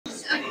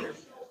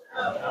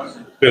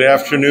Good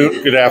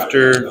afternoon. Good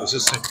afternoon,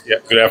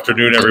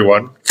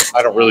 everyone.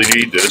 I don't really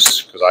need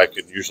this because I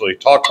can usually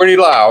talk pretty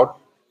loud,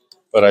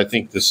 but I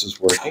think this is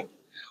working.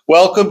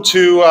 Welcome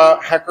to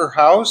Hecker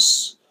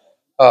House,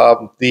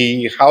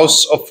 the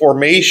house of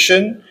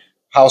formation,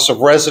 house of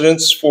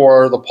residence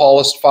for the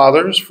Paulist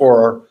fathers,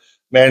 for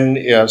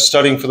men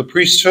studying for the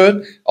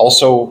priesthood.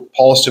 Also,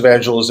 Paulist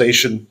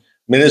Evangelization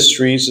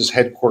Ministries is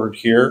headquartered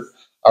here.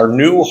 Our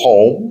new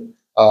home,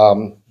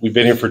 we've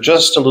been here for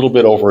just a little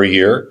bit over a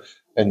year,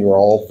 and you're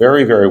all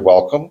very, very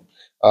welcome.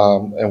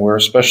 And we're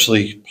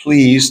especially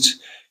pleased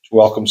to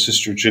welcome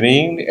Sister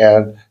Jeannine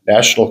and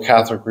National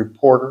Catholic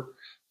Reporter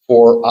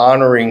for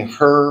honoring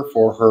her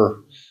for her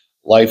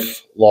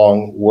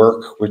lifelong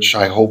work, which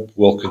I hope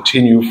will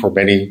continue for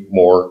many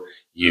more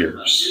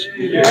years.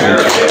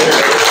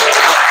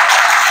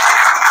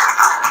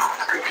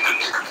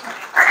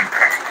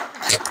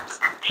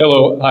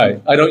 Hello,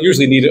 hi. I don't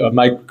usually need a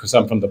mic because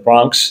I'm from the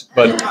Bronx,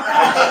 but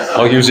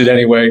I'll use it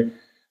anyway.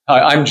 Hi,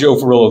 I'm Joe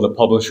Ferrillo, the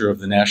publisher of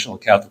the National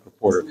Catholic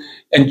Reporter.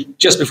 And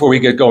just before we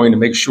get going, to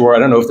make sure, I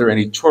don't know if there are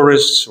any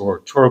tourists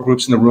or tour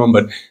groups in the room,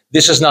 but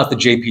this is not the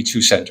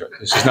JP2 Center.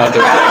 This is not the...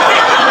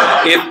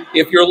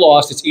 If you're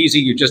lost, it's easy.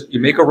 You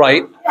make a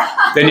right,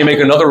 then you make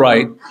another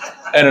right,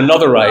 and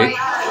another right.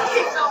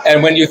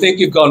 And when you think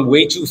you've gone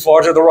way too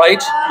far to the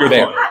right, you're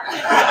there.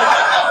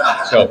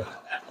 So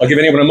I'll give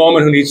anyone a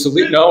moment who needs to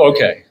leave. No?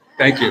 Okay.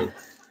 Thank you.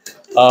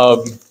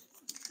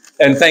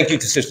 And thank you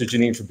to Sister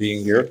Jeannine for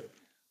being here.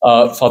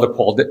 Father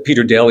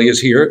Peter Daly is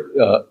here.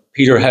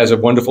 Peter has a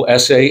wonderful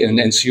essay in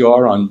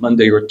NCR on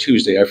Monday or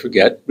Tuesday, I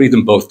forget. Read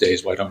them both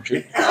days, why don't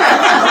you?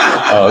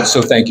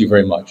 So thank you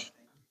very much.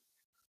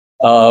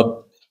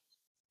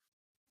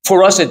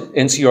 For us at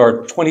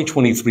NCR,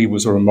 2023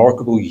 was a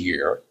remarkable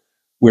year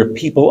where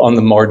people on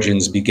the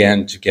margins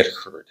began to get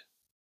heard.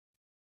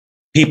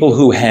 People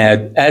who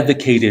had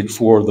advocated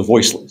for the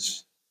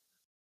voiceless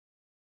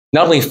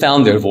not only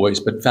found their voice,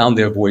 but found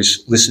their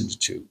voice listened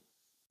to.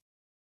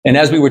 And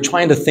as we were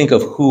trying to think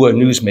of who a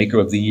Newsmaker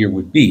of the Year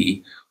would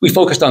be, we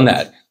focused on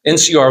that.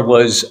 NCR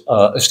was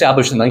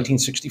established in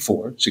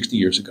 1964, 60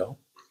 years ago,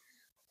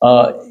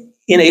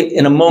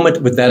 in a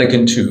moment with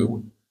Vatican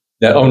II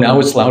that, oh, now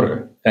it's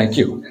louder. Thank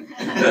you.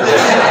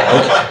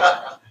 Okay.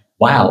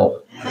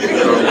 Wow.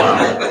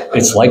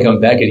 It's like I'm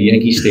back at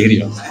Yankee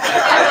Stadium.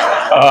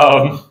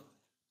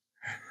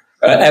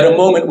 At a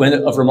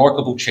moment of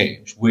remarkable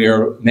change,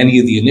 where many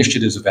of the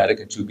initiatives of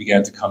Vatican II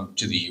began to come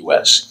to the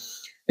US.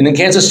 And in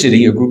Kansas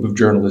City, a group of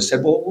journalists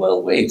said,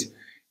 well, wait,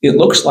 it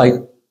looks like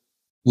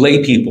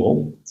lay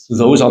people,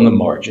 those on the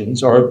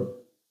margins, are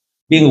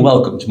being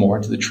welcomed more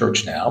into the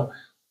church now.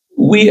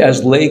 We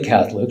as lay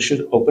Catholics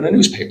should open a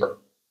newspaper.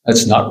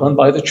 That's not run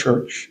by the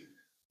church.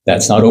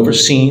 That's not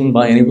overseen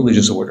by any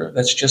religious order.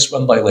 That's just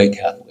run by lay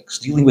Catholics,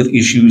 dealing with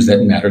issues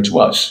that matter to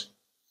us.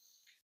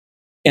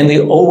 And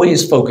they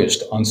always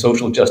focused on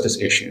social justice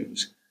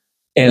issues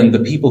and the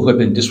people who have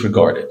been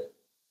disregarded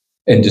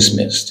and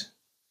dismissed.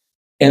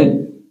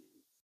 And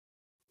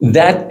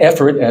that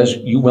effort, as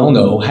you well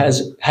know,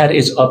 has had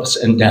its ups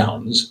and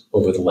downs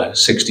over the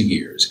last 60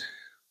 years.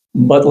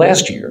 But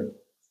last year,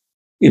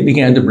 it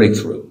began to break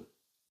through.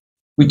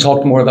 We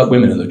talked more about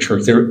women in the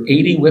church. There are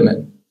 80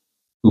 women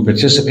who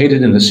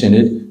participated in the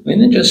synod and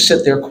didn't just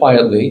sit there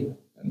quietly.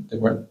 They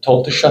weren't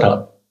told to shut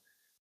up.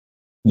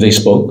 They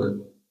spoke,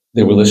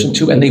 they were listened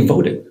to, and they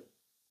voted.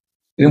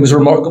 And it was a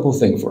remarkable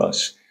thing for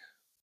us.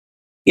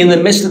 In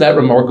the midst of that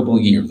remarkable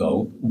year,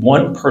 though,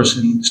 one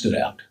person stood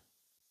out.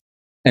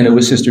 And it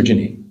was Sister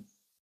Jeannine,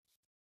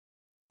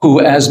 who,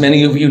 as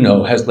many of you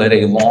know, has led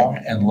a long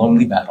and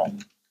lonely battle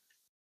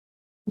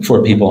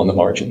for people on the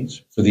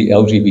margins, for the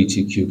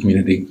LGBTQ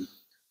community.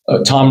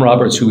 Tom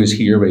Roberts, who is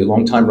here, a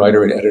longtime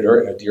writer and editor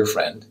and a dear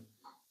friend,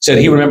 said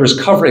he remembers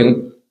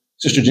covering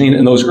Sister Jeannine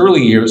in those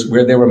early years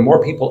where there were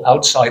more people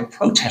outside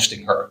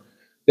protesting her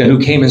than who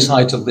came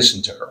inside to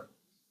listen to her.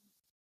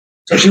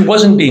 So she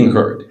wasn't being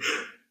heard.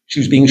 She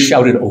was being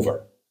shouted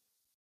over.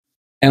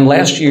 And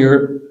last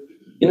year,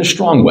 in a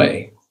strong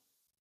way,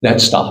 that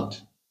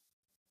stopped.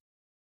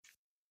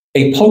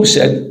 A pope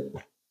said,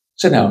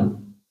 sit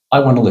down, I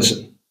want to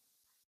listen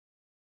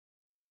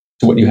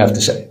to what you have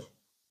to say.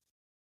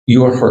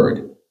 You are heard.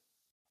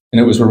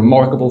 And it was a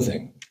remarkable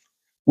thing.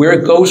 Where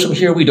it goes from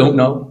here, we don't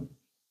know.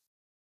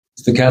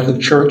 It's the Catholic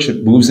Church.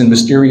 It moves in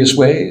mysterious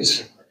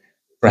ways.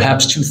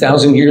 Perhaps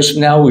 2,000 years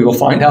from now, we will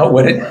find out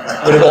what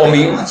it all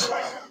means.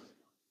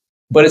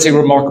 But it's a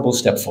remarkable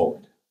step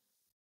forward.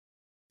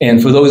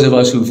 And for those of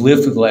us who've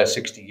lived through the last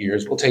 60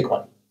 years, we'll take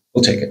one.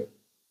 We'll take it.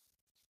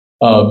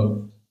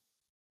 And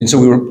so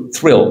we were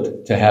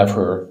thrilled to have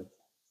her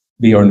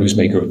be our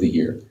Newsmaker of the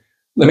Year.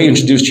 Let me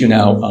introduce to you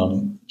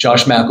now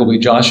Josh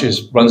McElwee. Josh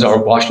runs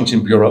our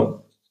Washington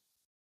Bureau.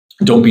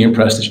 Don't be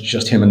impressed, it's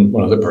just him and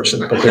one other person,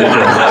 but they're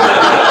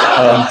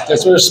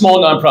that's a small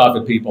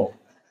nonprofit people.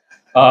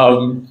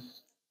 And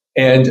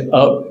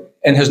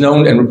has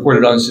known and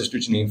reported on Sister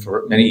Jeannine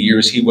for many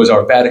years. He was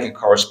our Vatican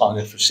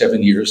correspondent for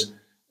 7 years,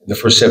 the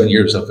first 7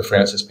 years of the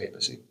Francis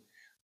papacy.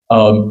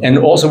 And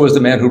also was the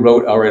man who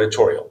wrote our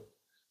editorial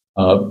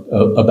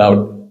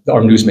about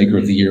our Newsmaker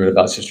of the Year and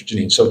about Sister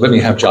Jeannine. So let me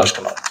have Josh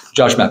come up.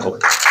 Josh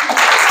McElroy.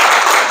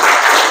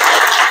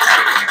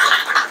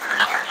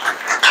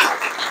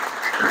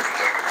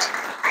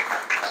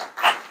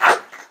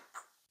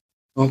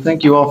 Well,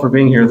 thank you all for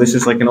being here. This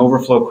is like an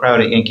overflow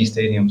crowd at Yankee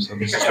Stadium, so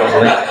this is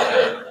lovely.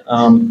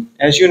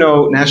 As you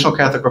know, National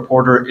Catholic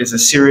Reporter is a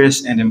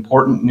serious and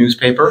important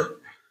newspaper.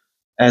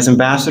 As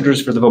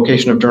ambassadors for the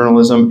vocation of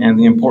journalism and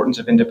the importance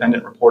of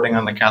independent reporting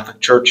on the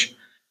Catholic Church,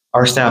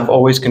 our staff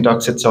always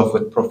conducts itself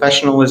with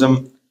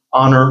professionalism,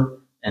 honor,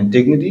 and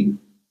dignity,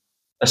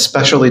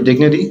 especially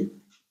dignity,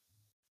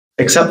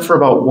 except for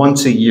about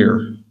once a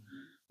year,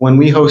 when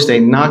we host a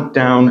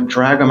knockdown,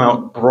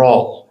 drag-em-out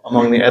brawl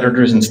among the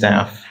editors and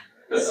staff.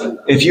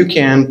 If you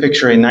can,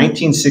 picture a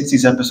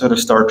 1960s episode of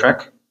Star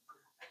Trek.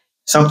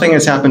 Something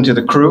has happened to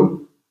the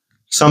crew,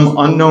 some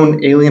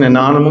unknown alien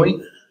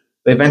anomaly.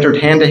 They've entered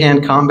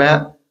hand-to-hand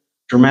combat,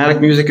 dramatic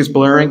music is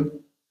blaring,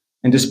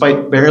 and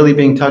despite barely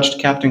being touched,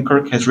 Captain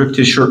Kirk has ripped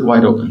his shirt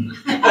wide open.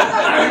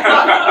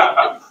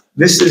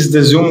 This is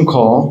the Zoom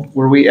call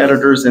where we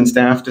editors and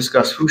staff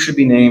discuss who should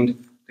be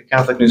named the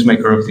Catholic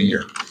Newsmaker of the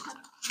Year.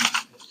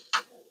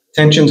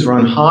 Tensions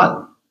run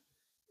hot.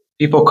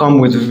 People come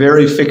with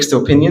very fixed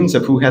opinions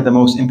of who had the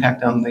most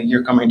impact on the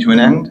year coming to an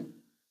end.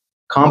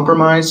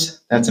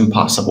 Compromise, that's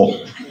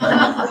impossible.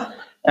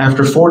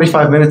 After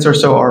 45 minutes or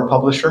so, our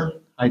publisher,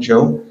 hi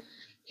Joe,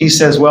 he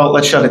says, well,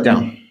 let's shut it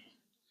down.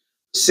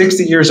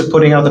 60 years of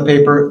putting out the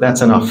paper,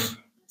 that's enough.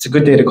 It's a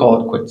good day to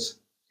call it quits.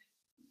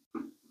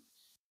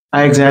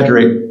 I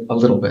exaggerate a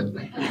little bit.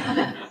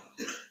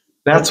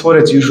 That's what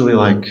it's usually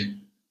like.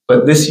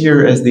 But this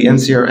year, as the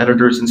NCR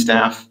editors and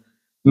staff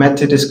met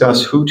to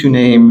discuss who to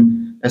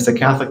name as the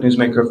Catholic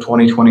Newsmaker of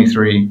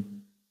 2023,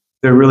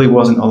 there really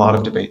wasn't a lot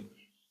of debate.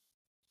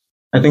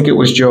 I think it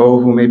was Joe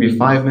who maybe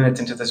 5 minutes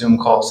into the Zoom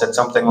call said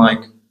something like,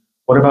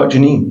 what about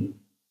Jeannine?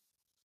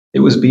 It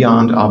was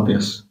beyond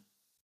obvious.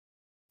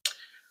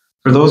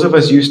 For those of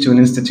us used to an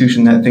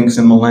institution that thinks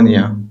in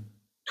millennia,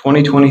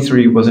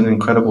 2023 was an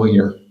incredible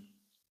year.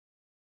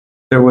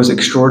 There was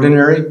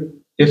extraordinary,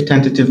 if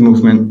tentative,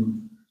 movement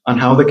on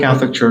how the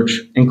Catholic Church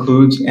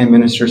includes and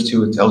ministers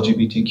to its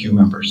LGBTQ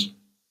members.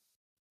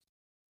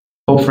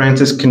 Pope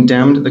Francis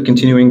condemned the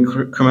continuing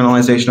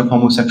criminalization of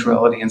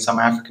homosexuality in some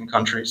African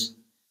countries.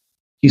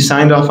 He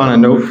signed off on a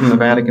note from the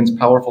Vatican's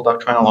powerful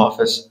doctrinal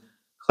office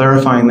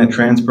clarifying that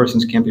trans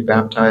persons can't be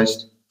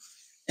baptized,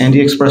 and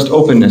he expressed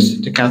openness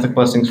to Catholic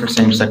blessings for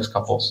same-sex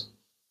couples.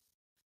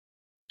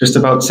 Just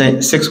about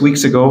 6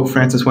 weeks ago,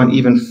 Francis went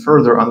even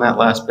further on that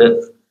last bit.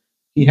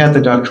 He had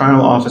the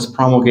doctrinal office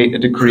promulgate a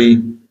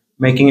decree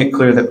making it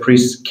clear that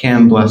priests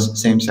can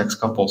bless same-sex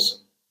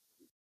couples.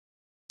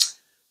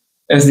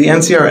 As the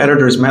NCR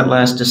editors met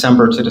last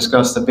December to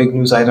discuss the big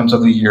news items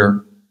of the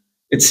year,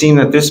 it seemed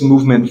that this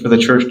movement for the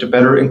Church to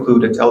better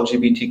include its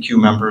LGBTQ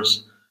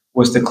members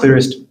was the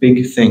clearest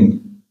big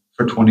thing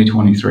for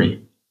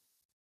 2023.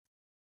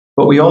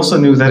 But we also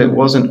knew that it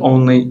wasn't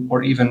only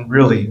or even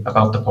really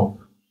about the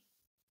Pope.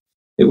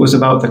 It was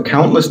about the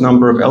countless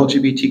number of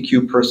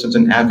LGBTQ persons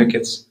and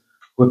advocates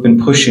who have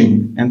been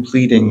pushing and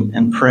pleading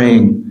and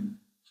praying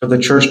for the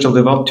Church to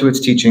live up to its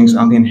teachings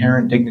on the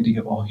inherent dignity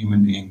of all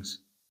human beings.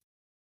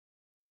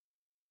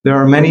 There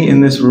are many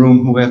in this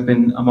room who have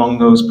been among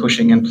those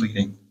pushing and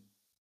pleading.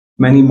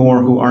 Many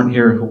more who aren't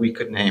here who we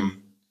could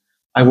name.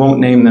 I won't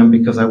name them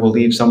because I will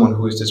leave someone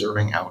who is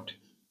deserving out.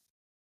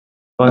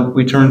 But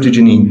we turn to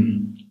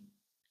Jeannine.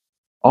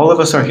 All of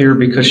us are here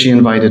because she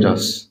invited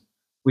us.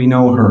 We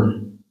know her.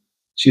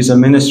 She's a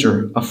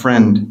minister, a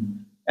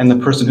friend, and the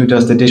person who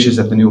does the dishes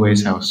at the New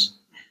Ways house.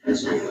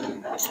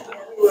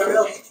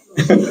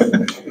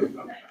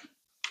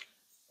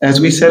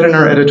 As we said in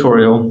our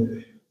editorial,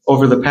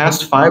 over the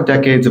past 5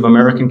 decades of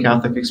American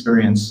Catholic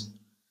experience,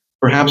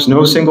 perhaps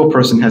no single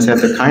person has had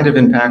the kind of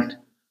impact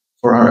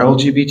for our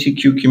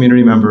LGBTQ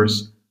community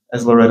members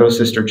as Loretto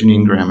Sister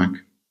Jeannine Gramick.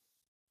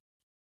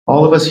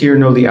 All of us here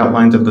know the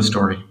outlines of the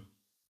story.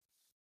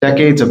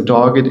 Decades of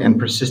dogged and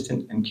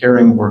persistent and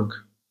caring work.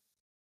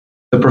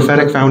 The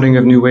prophetic founding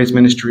of New Ways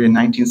Ministry in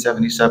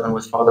 1977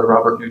 with Father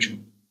Robert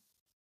Nugent.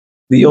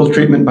 The ill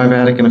treatment by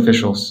Vatican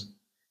officials.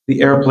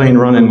 The airplane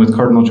run-in with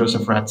Cardinal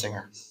Joseph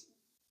Ratzinger.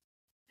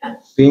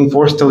 Being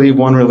forced to leave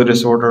one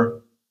religious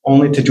order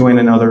only to join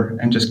another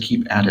and just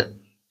keep at it.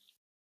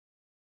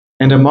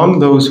 And among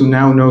those who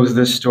now knows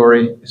this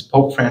story is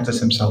Pope Francis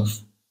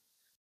himself,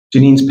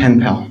 Jeannine's pen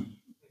pal.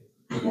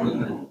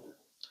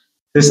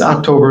 This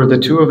October, the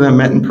two of them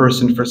met in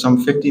person for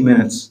some 50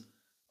 minutes,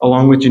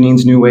 along with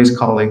Jeannine's New Ways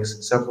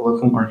colleagues, several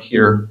of whom are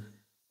here,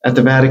 at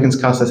the Vatican's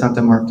Casa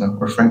Santa Marta,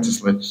 where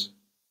Francis lives.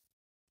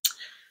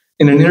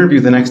 In an interview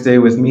the next day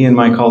with me and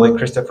my colleague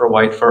Christopher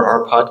White for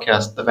our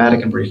podcast, The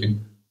Vatican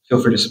Briefing,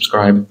 feel free to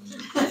subscribe,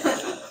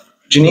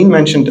 Jeannine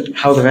mentioned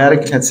how the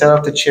Vatican had set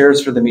up the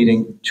chairs for the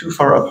meeting too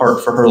far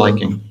apart for her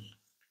liking.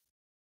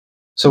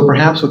 So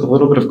perhaps with a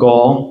little bit of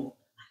gall,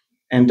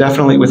 and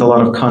definitely with a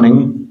lot of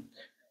cunning,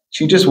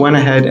 she just went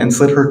ahead and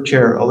slid her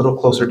chair a little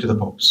closer to the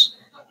Pope's.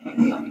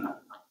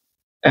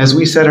 As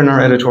we said in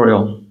our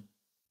editorial,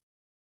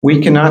 We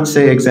cannot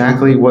say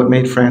exactly what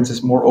made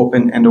Frances more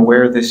open and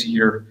aware this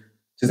year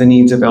to the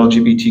needs of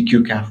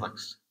LGBTQ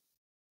Catholics.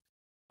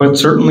 But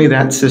certainly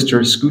that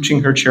sister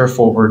scooching her chair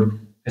forward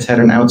has had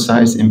an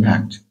outsized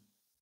impact.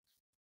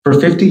 For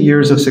 50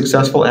 years of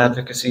successful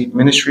advocacy,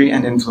 ministry,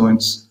 and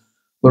influence,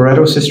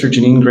 Loretto Sister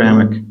Jeannine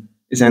Gramick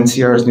is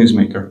NCR's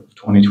Newsmaker of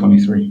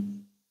 2023.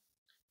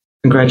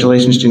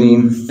 Congratulations,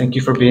 Jeannine. Thank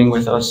you for being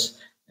with us.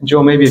 And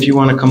Joe, maybe if you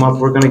want to come up,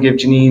 we're going to give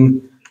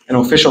Jeannine an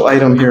official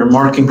item here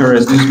marking her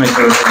as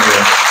Newsmaker of the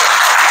Year.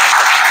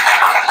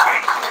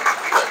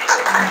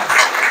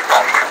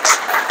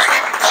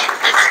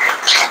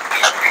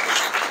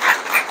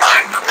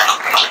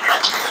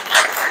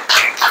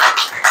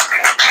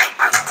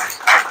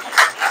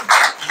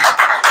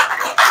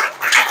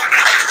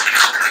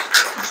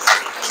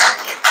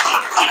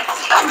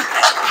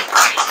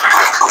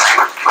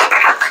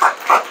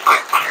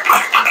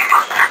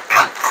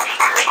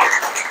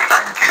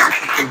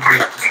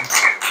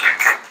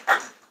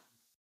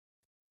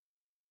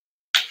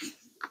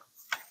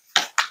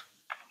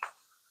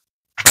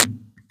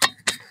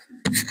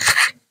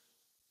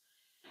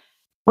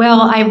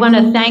 Well, I want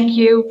to thank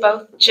you,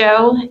 both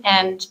Joe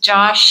and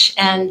Josh,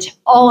 and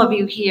all of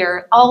you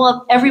here,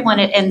 everyone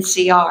at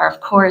NCR,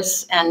 of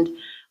course, and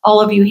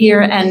all of you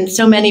here, and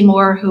so many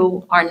more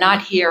who are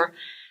not here,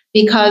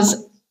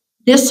 because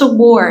this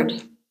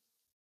award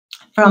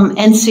from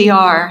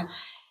NCR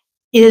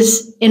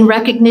is in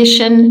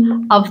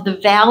recognition of the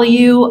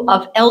value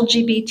of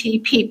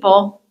LGBT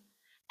people,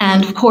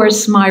 and of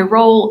course, my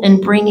role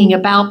in bringing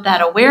about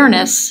that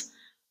awareness,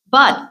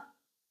 but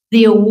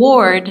the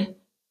award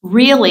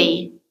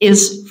really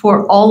is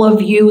for all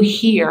of you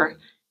here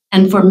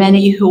and for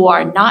many who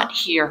are not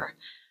here,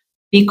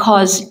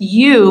 because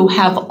you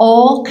have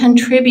all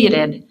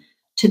contributed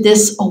to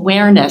this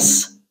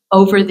awareness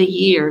over the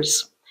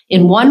years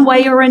in one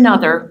way or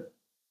another,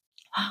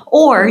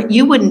 or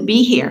you wouldn't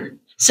be here.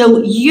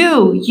 So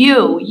you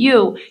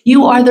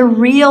are the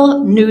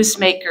real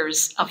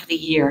newsmakers of the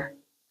year.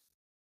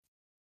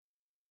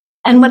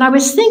 And when I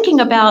was thinking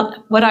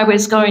about what I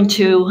was going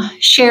to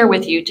share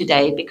with you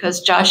today, because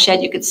Josh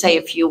said you could say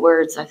a few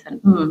words, I thought,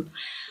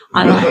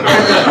 I don't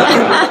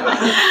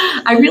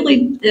I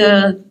really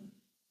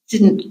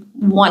didn't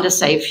want to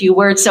say a few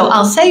words. So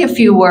I'll say a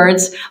few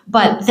words,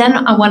 but then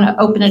I want to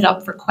open it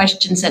up for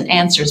questions and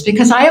answers,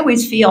 because I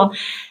always feel,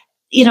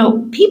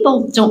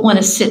 people don't want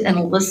to sit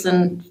and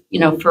listen,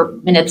 for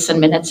minutes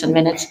and minutes and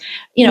minutes.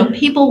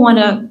 People want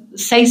to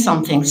say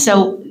something.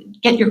 So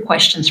get your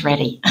questions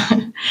ready.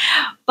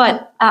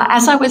 But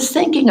as I was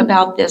thinking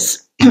about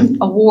this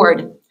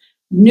award,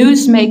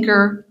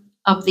 Newsmaker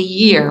of the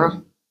Year,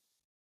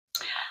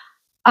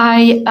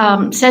 I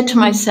said to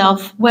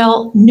myself,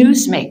 well,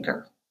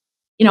 newsmaker,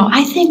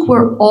 I think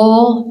we're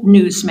all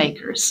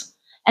newsmakers.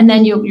 And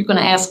then you're going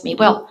to ask me,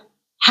 well,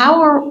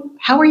 how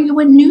are you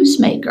a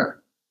newsmaker?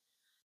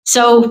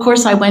 So, of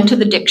course, I went to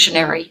the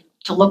dictionary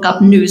to look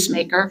up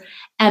newsmaker,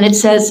 and it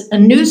says a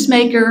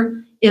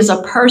newsmaker is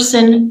a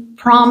person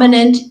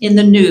prominent in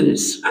the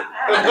news.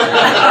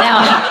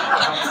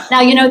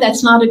 Now,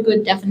 that's not a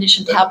good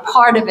definition to have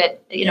part of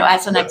it,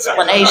 as an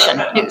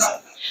explanation, news.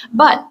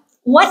 But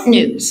what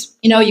news?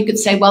 You could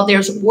say, well,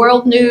 there's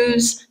world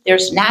news,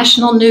 there's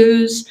national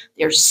news,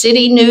 there's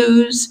city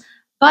news,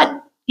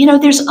 but,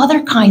 there's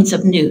other kinds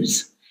of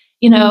news.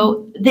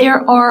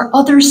 There are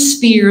other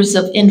spheres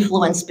of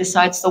influence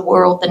besides the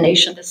world, the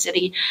nation, the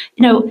city.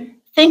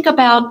 Think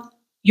about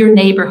your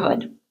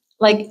neighborhood,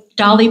 like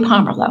Dolly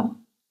Pomerleau.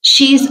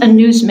 She's a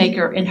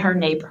newsmaker in her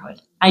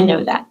neighborhood. I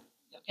know that.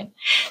 Okay.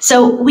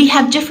 So we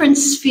have different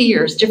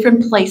spheres,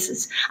 different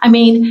places. I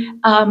mean,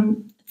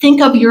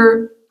 think of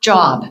your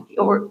job,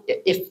 or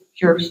if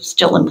you're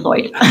still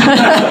employed,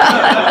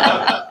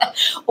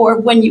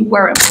 or when you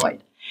were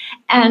employed.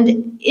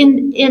 And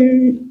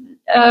in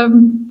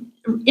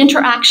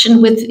interaction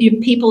with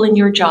people in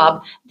your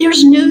job,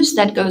 there's news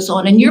that goes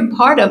on, and you're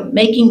part of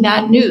making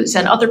that news,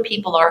 and other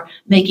people are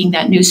making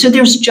that news. So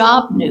there's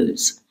job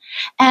news.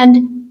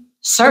 And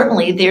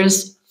certainly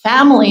there's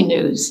family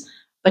news,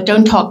 but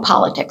don't talk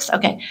politics,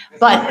 okay?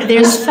 But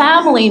there's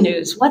family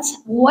news.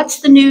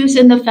 What's the news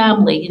in the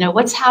family?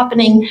 What's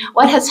happening?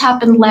 What has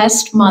happened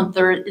last month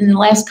or in the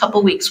last couple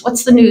of weeks?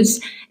 What's the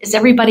news? Is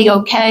everybody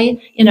okay?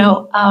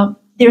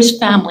 There's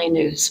family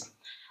news.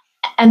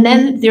 And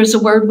then there's a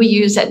word we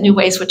use at New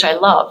Ways, which I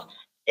love.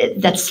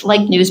 That's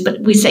like news, but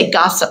we say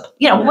gossip.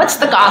 What's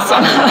the gossip?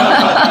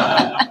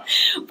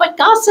 But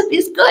gossip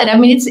is good. I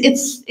mean,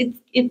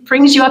 it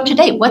brings you up to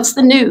date. What's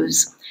the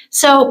news?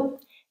 So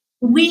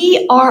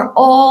we are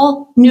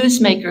all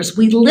newsmakers.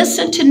 We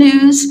listen to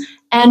news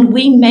and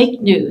we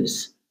make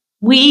news.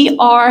 We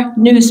are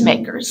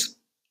newsmakers.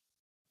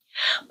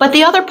 But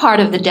the other part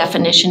of the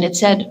definition, it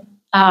said,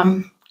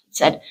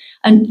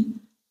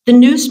 the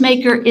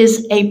newsmaker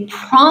is a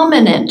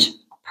prominent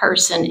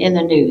person in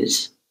the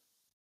news.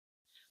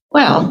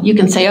 Well, you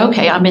can say,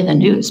 okay, I'm in the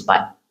news,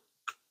 but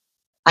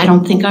I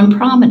don't think I'm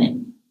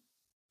prominent.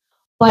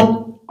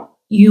 But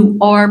you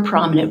are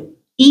prominent.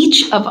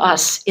 Each of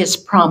us is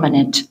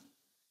prominent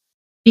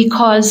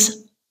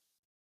because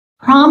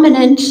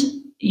prominent,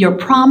 you're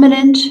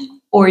prominent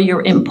or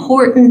you're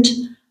important.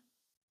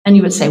 And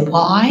you would say,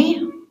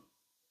 why?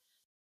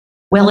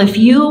 Well, if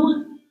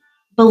you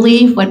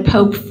believe what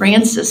Pope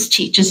Francis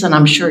teaches, and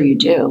I'm sure you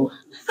do,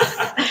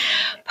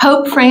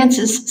 Pope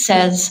Francis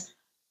says,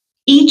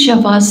 each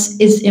of us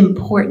is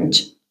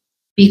important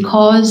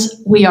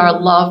because we are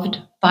loved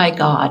by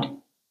God.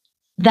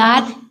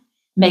 That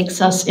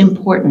makes us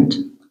important.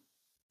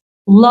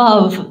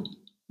 Love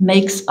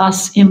makes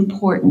us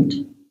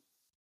important.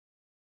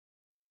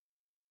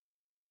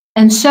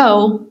 And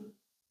so,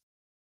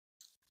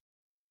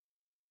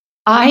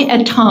 I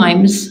at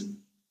times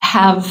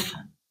have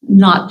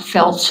not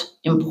felt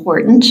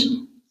important,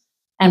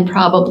 and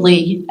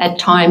probably at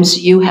times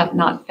you have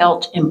not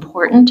felt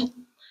important.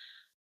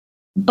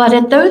 But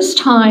at those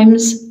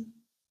times,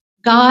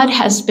 God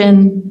has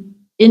been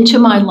into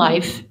my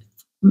life,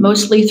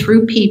 mostly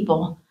through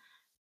people,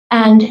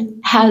 and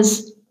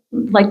has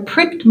like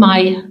pricked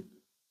my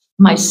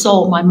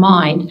soul, my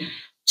mind,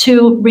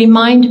 to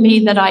remind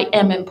me that I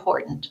am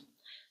important.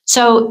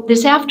 So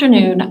this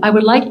afternoon, I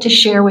would like to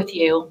share with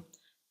you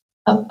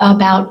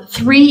about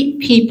 3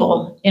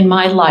 people in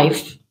my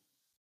life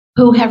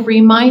who have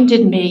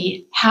reminded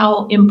me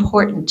how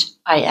important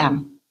I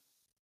am.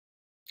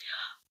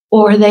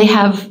 Or they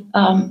have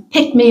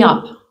picked me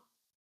up,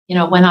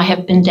 when I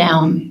have been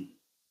down.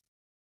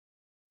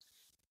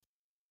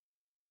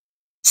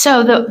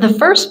 So the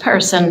first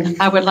person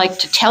I would like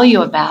to tell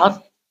you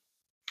about,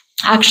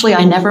 actually,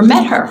 I never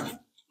met her.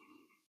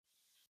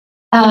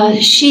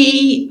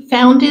 She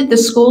founded the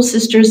School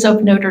Sisters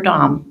of Notre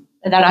Dame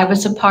that I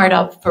was a part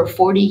of for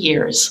 40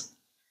 years.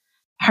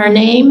 Her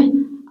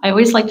name, I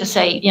always like to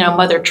say,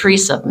 Mother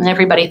Teresa, and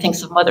everybody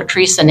thinks of Mother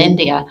Teresa in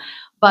India,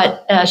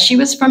 but she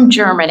was from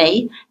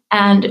Germany,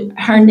 and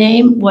her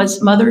name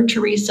was Mother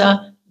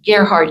Teresa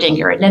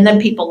Gerhardinger, and then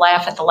people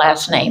laugh at the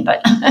last name,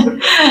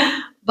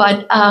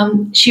 but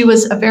she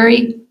was a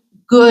very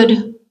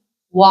good,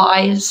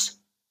 wise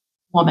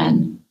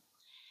woman.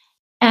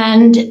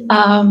 And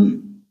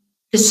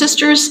the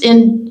sisters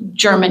in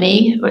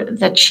Germany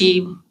that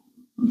she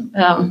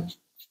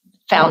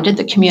founded,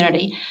 the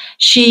community,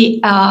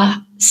 she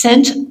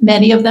sent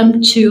many of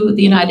them to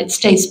the United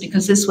States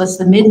because this was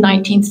the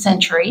mid-19th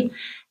century,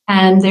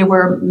 and there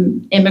were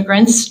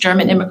immigrants,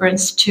 German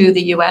immigrants, to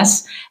the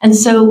US. And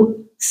so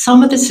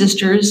some of the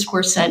sisters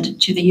were sent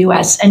to the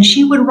US, and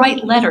she would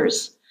write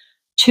letters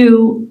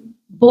to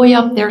buoy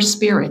up their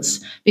spirits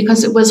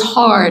because it was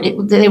hard.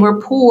 They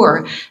were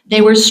poor,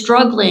 they were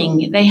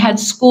struggling, they had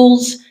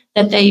schools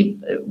that they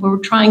were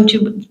trying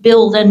to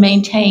build and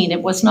maintain.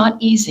 It was not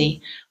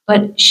easy,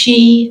 but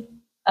she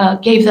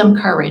gave them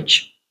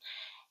courage.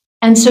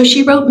 And so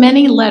she wrote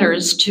many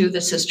letters to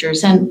the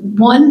sisters, and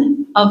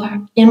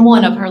in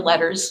one of her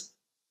letters,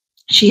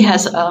 she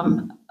has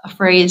a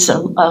phrase,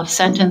 a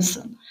sentence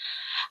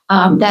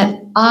that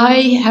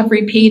I have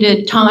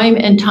repeated time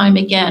and time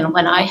again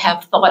when I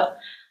have thought,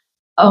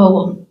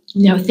 oh,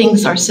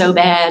 things are so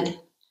bad,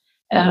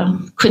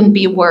 couldn't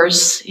be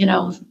worse,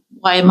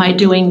 why am I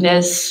doing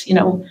this?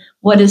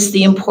 What is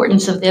the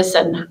importance of this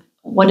and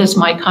what is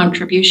my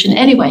contribution?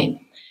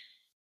 Anyway,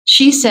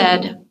 she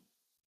said,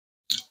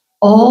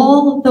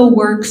 all the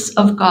works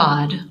of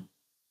God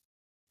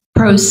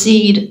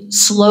proceed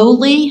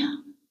slowly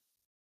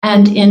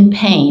and in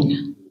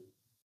pain,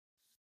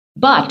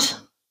 but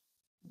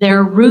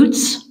their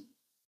roots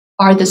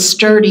are the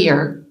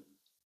sturdier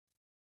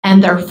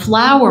and their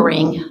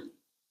flowering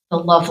the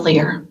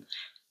lovelier.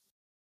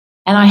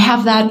 And I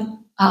have that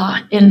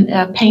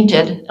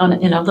painted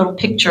in a little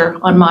picture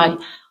on my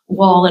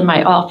wall in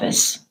my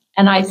office.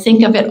 And I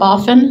think of it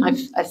often.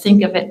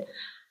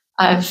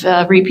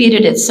 I've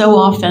repeated it so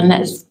often,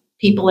 as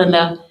people in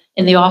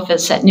the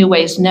office at New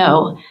Ways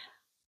know.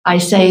 I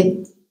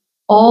say,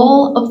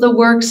 all of the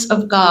works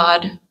of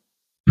God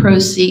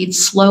proceed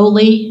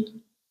slowly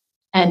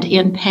and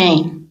in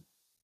pain,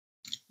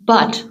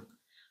 but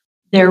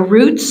their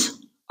roots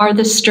are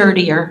the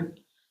sturdier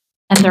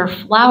and their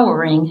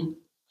flowering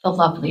the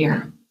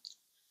lovelier.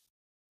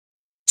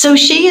 So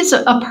she is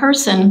a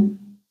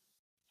person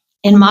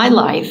in my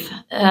life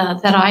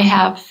that I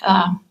have,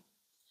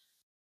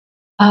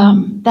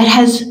 that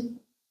has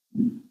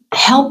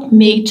helped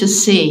me to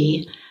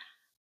see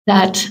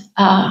that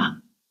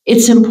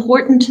it's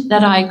important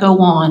that I go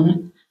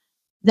on,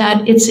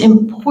 that it's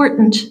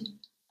important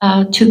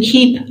to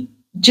keep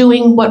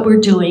doing what we're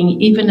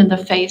doing, even in the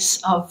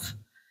face of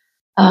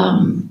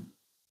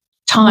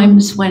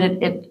times when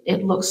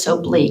it looks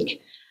so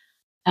bleak.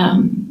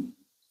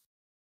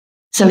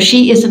 So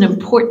she is an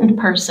important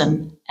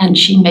person, and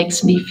she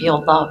makes me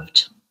feel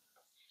loved.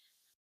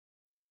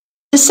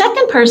 The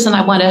second person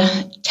I want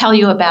to tell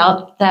you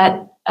about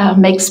that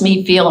makes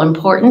me feel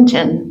important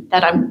and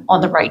that I'm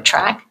on the right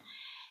track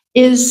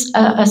is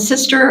a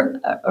sister,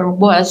 or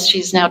was,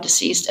 she's now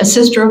deceased, a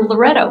sister of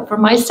Loretto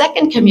from my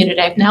second community.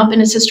 I've now been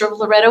a sister of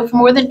Loretto for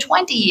more than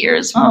 20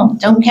 years. Oh,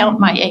 don't count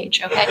my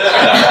age, okay?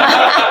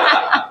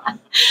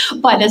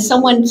 But as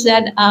someone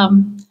said,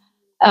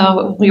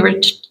 we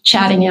were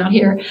chatting out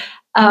here,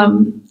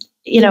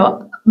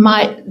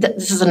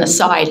 this is an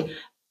aside,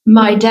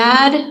 my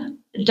dad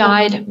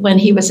died when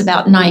he was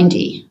about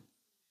 90.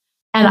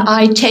 And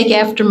I take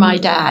after my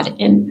dad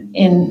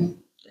in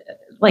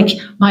like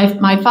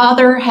my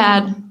father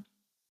had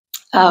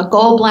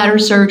gallbladder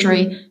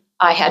surgery.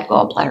 I had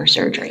gallbladder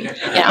surgery.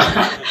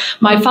 Yeah.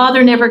 My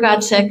father never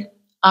got sick.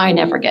 I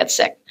never get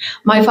sick.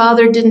 My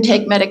father didn't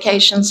take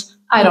medications.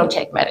 I don't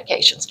take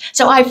medications.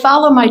 So I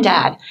follow my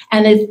dad.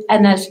 And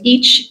as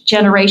each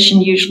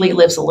generation usually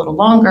lives a little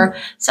longer,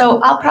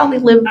 so I'll probably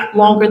live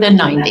longer than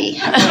 90.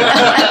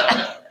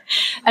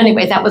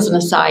 Anyway, that was an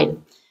aside.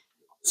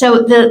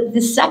 So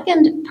the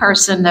second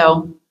person,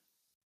 though,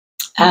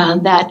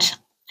 that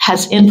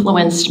has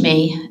influenced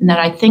me and that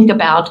I think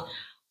about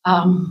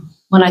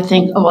when I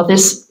think, oh, well,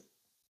 this,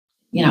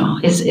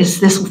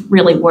 is this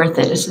really worth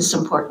it? Is this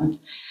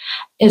important?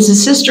 Is a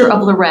sister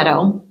of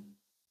Loretto.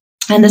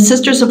 And the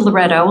Sisters of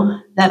Loretto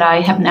that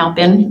I have now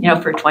been,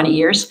 for 20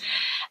 years,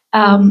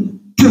 they're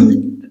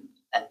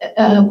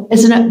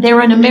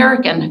an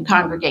American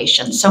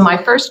congregation. So my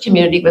first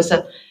community was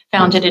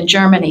founded in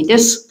Germany.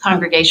 This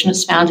congregation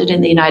was founded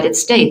in the United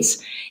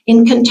States,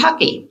 in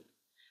Kentucky,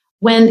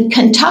 when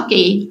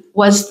Kentucky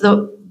was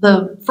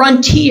the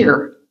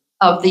frontier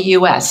of the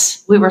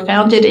U.S. We were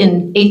founded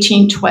in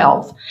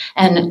 1812,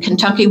 and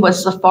Kentucky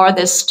was the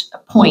farthest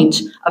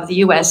point of the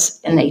U.S.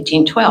 in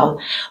 1812.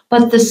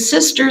 But the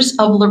Sisters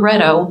of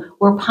Loretto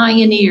were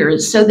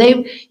pioneers. So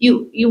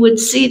you would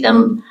see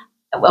them,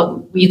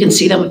 well, you can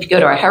see them if you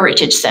go to our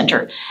Heritage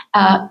Center,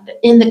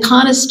 in the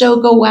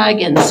Conestoga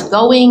wagons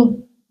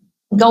going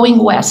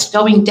west,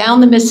 going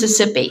down the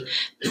Mississippi,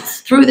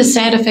 through the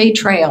Santa Fe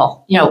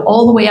Trail,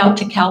 all the way out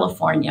to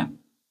California.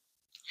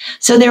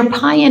 So they're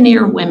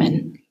pioneer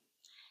women.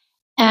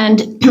 And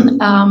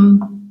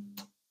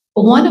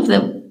one of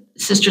the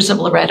Sisters of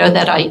Loretto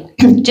that I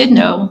did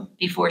know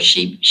before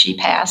she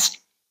passed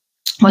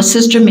was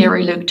Sister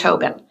Mary Luke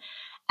Tobin.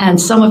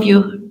 And some of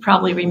you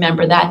probably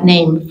remember that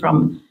name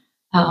from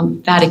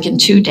Vatican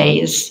II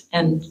days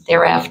and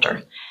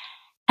thereafter.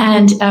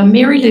 And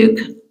Mary Luke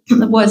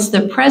was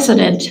the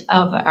president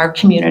of our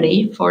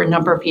community for a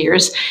number of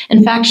years.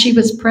 In fact, she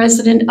was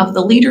president of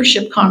the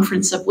Leadership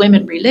Conference of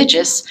Women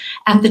Religious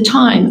at the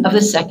time of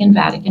the Second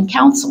Vatican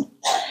Council.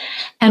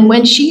 And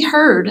when she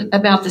heard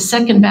about the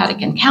Second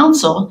Vatican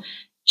Council,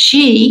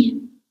 she,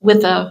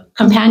 with a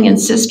companion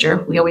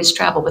sister, we always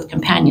travel with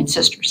companion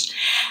sisters,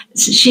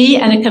 she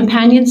and a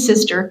companion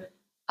sister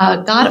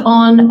got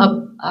on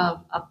a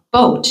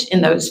boat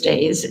in those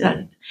days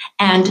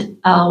and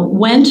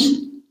went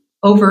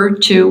over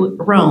to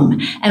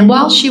Rome. And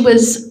while she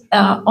was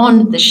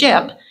on the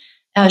ship,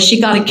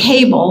 she got a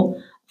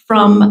cable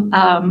from,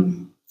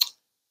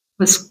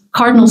 was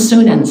Cardinal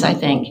Sunens, I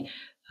think,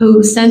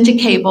 who sent a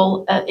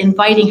cable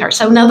inviting her.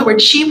 So in other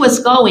words, she was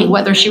going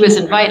whether she was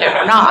invited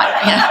or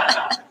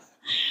not.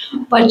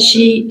 But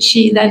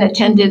she then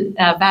attended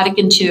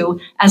Vatican II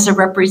as a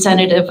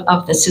representative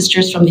of the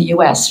sisters from the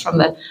US, from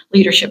the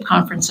Leadership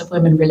Conference of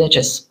Women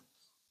Religious.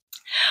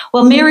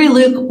 Well, Mary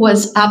Luke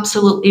was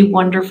absolutely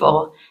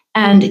wonderful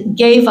and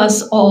gave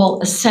us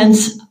all a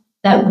sense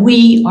that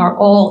we are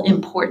all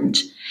important.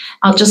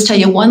 I'll just tell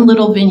you one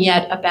little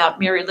vignette about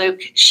Mary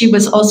Luke. She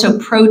was also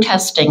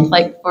protesting,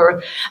 like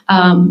for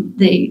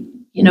the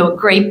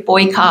grape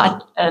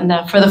boycott and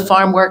for the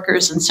farm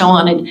workers and so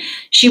on. And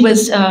she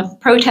was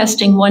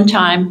protesting one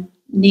time,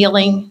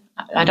 kneeling.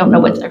 I don't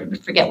know I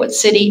forget what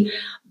city,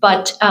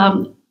 but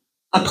a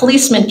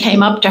policeman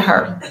came up to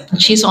her, and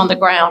she's on the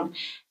ground,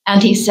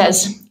 and he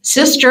says,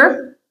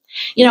 "Sister,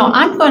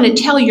 I'm going to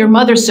tell your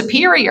Mother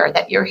Superior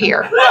that you're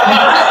here."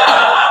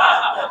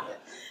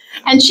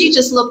 And she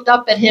just looked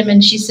up at him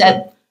and she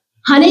said,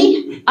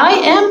 "Honey, I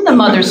am the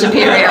Mother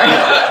Superior."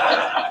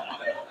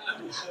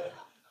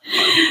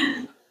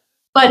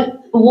 But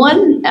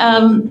one,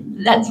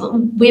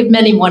 we have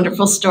many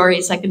wonderful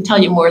stories. I can tell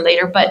you more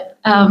later, but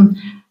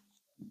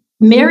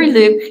Mary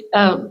Luke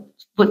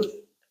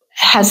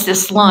has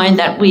this line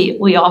that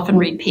we often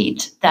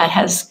repeat that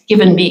has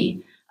given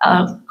me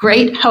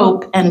great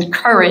hope and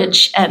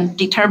courage and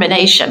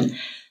determination.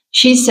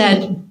 She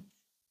said,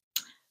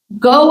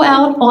 "Go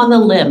out on the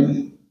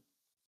limb.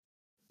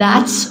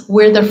 That's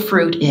where the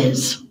fruit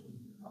is."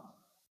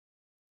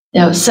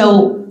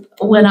 So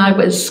when I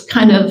was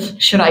kind of,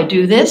 should I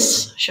do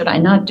this? Should I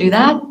not do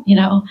that?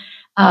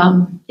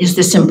 Is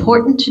this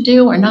important to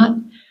do or not?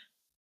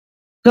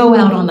 Go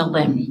out on the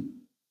limb.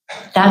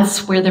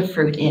 That's where the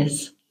fruit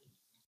is.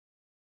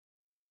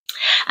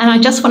 And I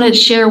just wanted to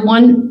share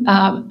one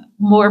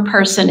more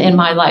person in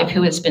my life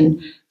who has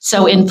been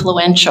so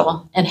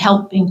influential in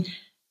helping,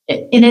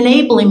 in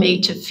enabling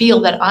me to feel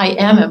that I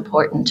am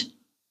important.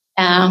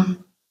 And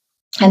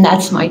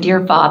that's my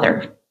dear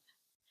father.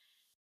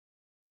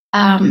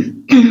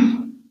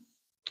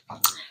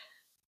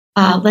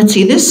 Let's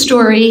see, this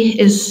story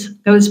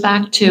goes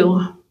back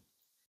to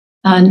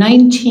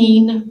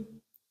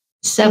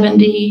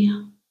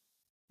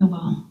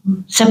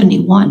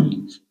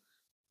 1971.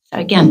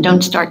 Again,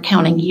 don't start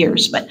counting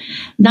years, but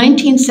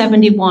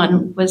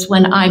 1971 was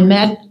when I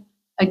met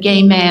a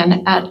gay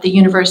man at the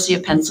University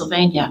of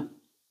Pennsylvania.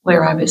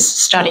 where I was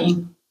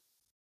studying.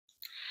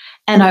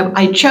 And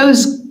I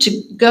chose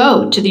to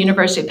go to the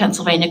University of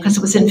Pennsylvania because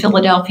it was in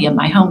Philadelphia,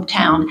 my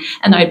hometown,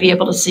 and I'd be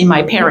able to see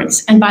my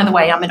parents. And by the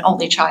way, I'm an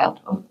only child.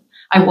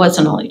 I was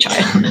an only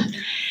child.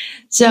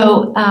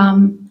 So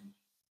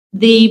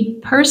the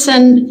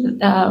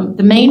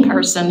main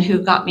person who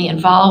got me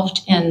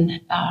involved in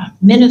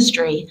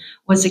ministry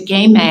was a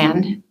gay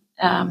man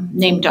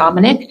named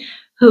Dominic,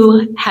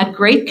 who had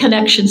great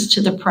connections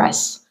to the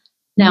press.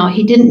 Now,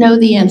 he didn't know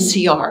the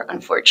NCR,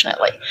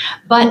 unfortunately,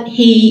 but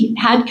he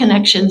had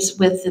connections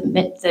with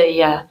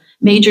the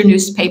major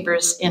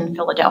newspapers in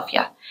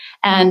Philadelphia.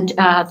 And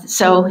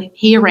so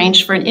he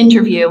arranged for an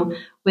interview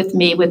with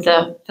me with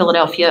the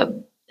Philadelphia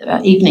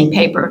evening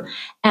paper.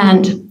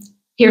 And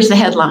here's the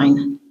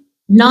headline: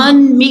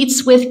 "Nun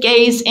meets with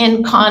gays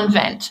in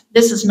convent."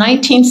 This is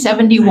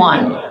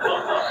 1971.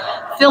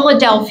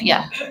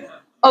 Philadelphia,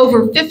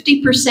 over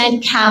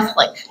 50%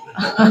 Catholic.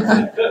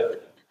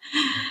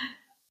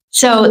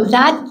 So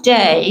that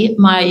day,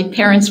 my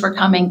parents were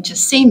coming to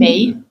see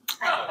me.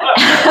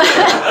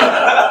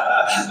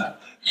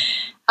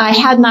 I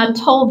had not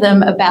told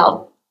them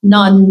about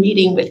nun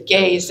meeting with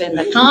gays in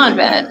the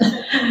convent,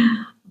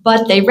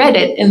 but they read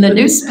it in the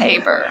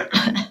newspaper.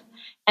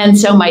 And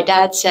so my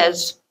dad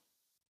says,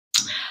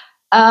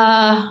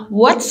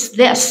 "What's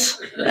this?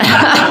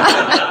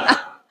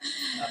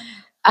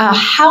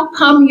 How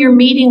come you're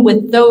meeting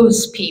with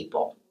those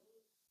people?"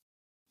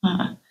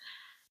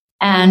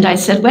 And I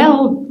said,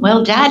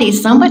 well, Daddy,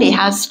 somebody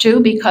has to,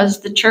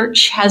 because the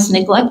church has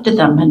neglected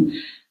them, and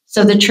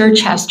so the church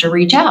has to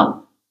reach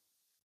out.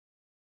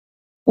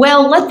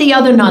 "Well, let the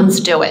other nuns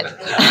do it."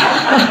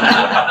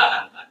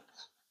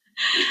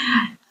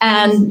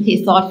 And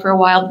he thought for a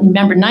while.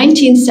 Remember,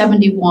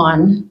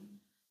 1971,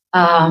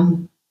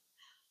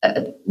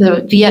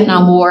 the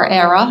Vietnam War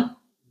era,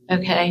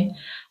 okay?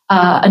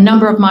 A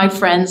number of my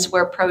friends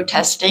were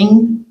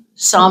protesting,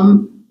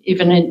 some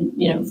even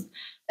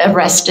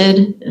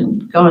arrested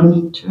and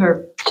going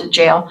to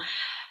jail.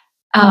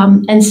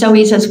 And so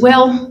he says,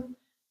 "Well,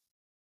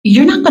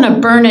 you're not going to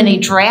burn any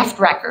draft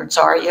records,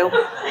 are you?"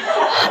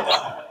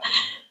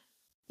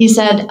 He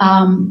said,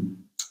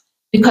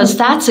 "Because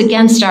that's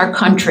against our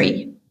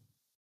country."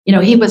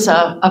 He was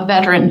a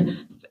veteran.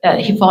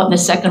 He fought in the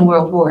Second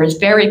World War. He's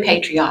very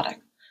patriotic.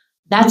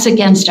 "That's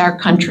against our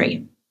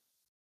country."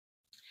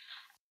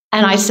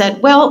 And I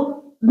said,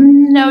 "Well,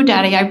 no,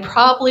 Daddy, I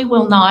probably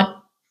will not,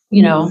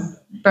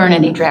 burn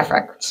any draft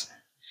records.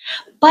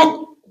 But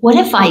what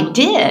if I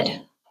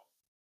did?"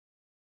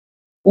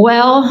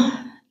 "Well,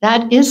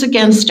 that is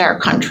against our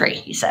country,"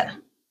 he said.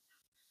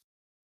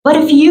 "But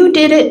if you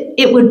did it,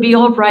 it would be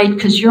all right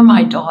because you're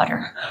my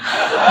daughter."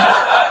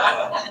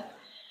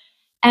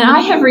 And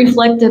I have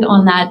reflected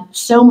on that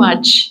so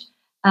much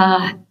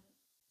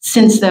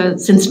since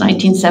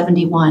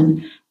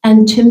 1971.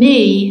 And to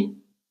me,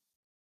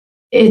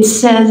 it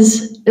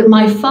says that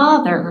my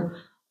father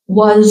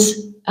was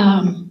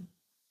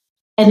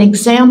an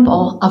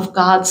example of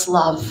God's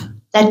love,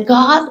 that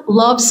God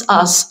loves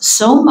us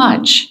so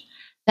much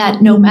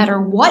that no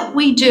matter what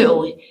we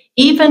do,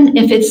 even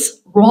if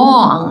it's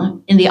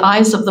wrong in the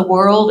eyes of the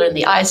world or in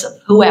the eyes of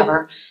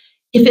whoever,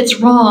 if it's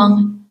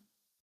wrong,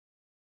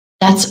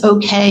 that's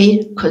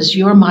okay because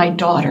you're my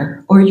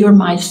daughter or you're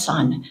my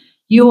son.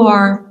 You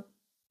are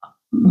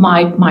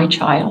my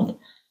child.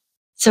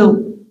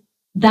 So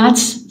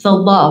that's the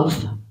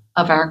love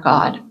of our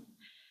God.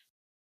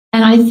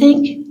 And I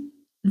think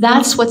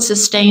that's what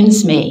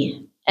sustains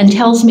me and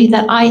tells me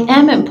that I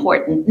am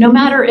important. No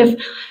matter if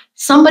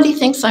somebody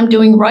thinks I'm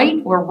doing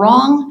right or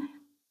wrong,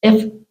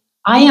 if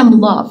I am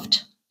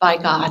loved by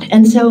God.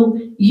 And so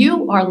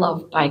you are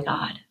loved by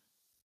God.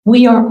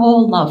 We are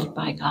all loved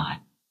by God.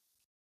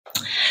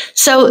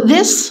 So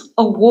this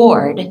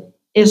award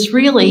is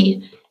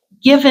really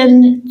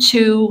given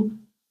to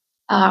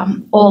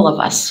all of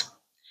us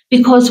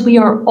because we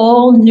are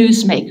all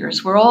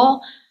newsmakers. We're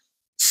all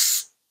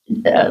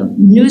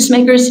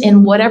newsmakers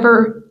in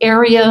whatever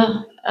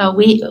area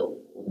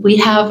we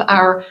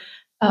have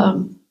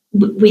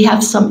we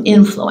have some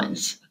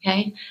influence,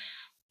 okay?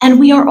 And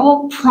we are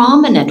all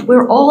prominent.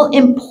 We're all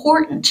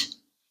important.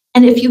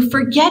 And if you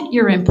forget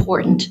you're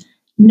important,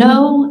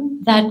 know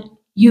that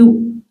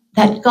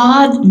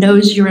God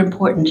knows you're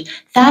important.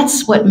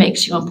 That's what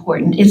makes you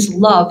important. It's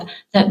love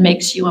that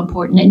makes you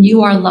important, and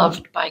you are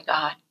loved by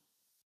God.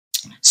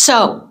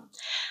 So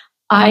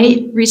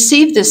I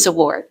received this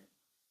award,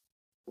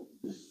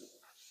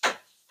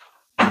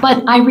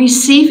 but I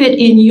receive it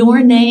in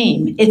your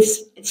name.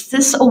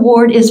 This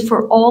award is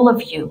for all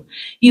of you.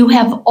 You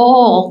have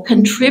all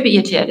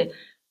contributed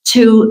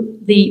to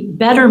the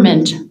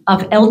betterment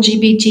of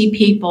LGBT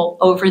people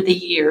over the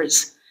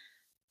years.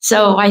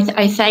 So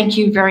I thank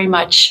you very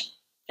much.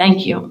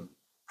 Thank you.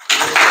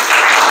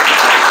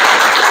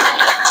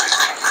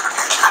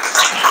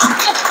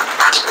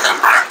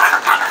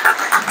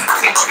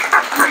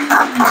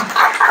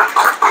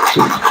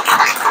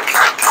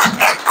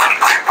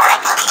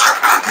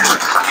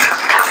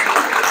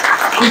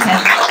 Okay.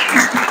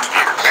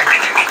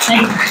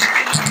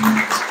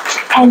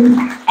 Thank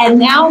you. And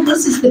now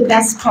this is the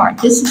best part.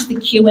 This is the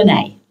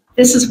Q&A.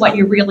 This is what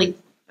you really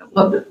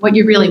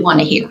want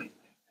to hear.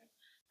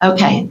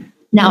 Okay.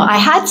 Now I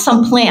had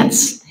some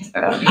plants here.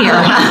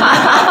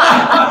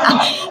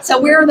 So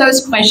where are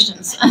those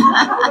questions? We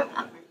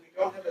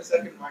don't have a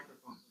second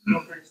microphone.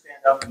 Feel free to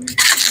stand up and maybe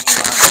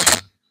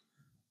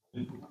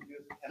people will do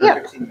 10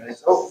 or 15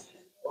 minutes.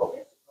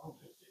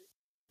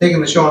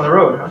 Taking the show on the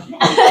road, huh?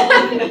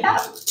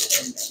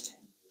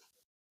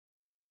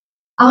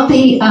 I'll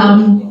be,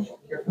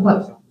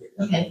 what?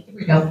 Okay, here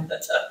we go.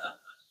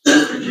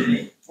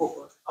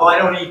 Oh, I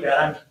don't need that.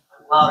 I'm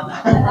loud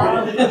enough. You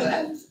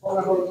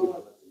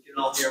can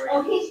all hear me.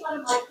 Oh, he's one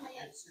of my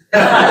plants.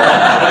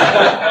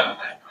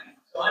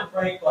 So I'm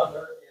Frank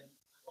Butler, and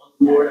I'm on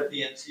the board at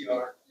the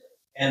NCR.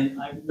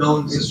 And I've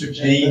known Sister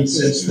Jeannine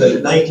since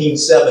the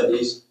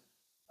 1970s,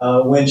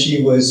 when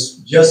she was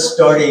just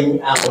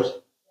starting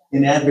out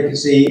in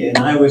advocacy, and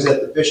I was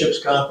at the Bishops'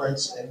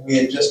 Conference, and we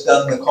had just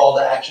done the Call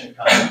to Action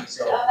Conference.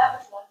 So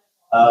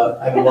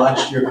I've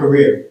watched your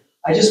career.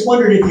 I just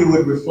wondered if you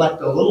would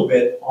reflect a little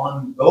bit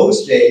on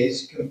those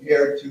days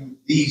compared to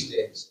these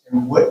days,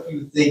 and what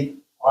you think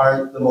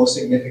are the most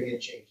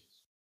significant changes.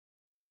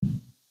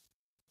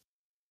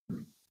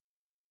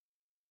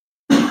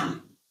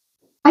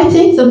 I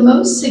think the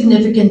most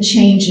significant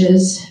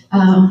changes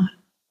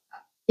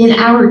in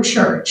our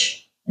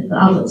church, and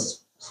I'll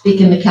speak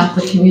in the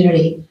Catholic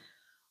community,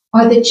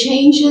 are the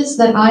changes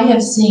that I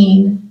have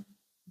seen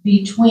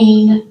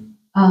between,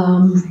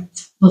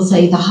 we'll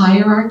say, the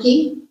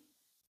hierarchy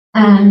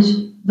and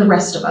the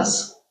rest of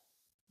us.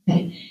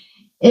 Okay.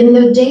 In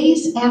the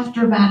days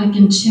after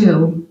Vatican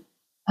II,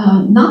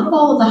 not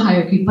all of the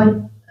hierarchy, but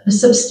a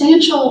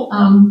substantial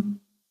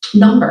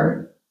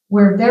number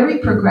were very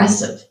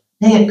progressive.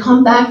 They had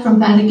come back from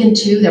Vatican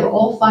II, they were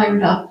all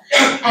fired up.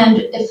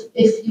 And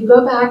if you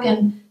go back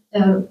and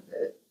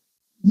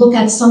look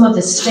at some of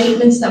the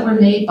statements that were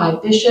made by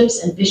bishops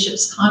and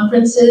bishops'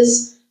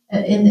 conferences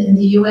in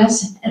the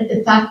US,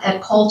 in fact,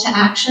 at Call to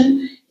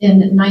Action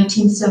in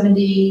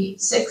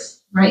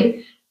 1976,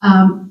 right?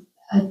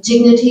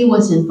 Dignity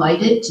was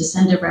invited to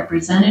send a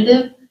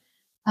representative.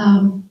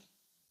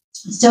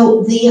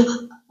 So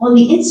on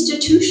the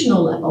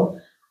institutional level,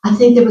 I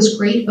think there was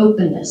great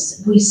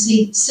openness. We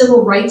see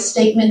civil rights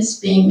statements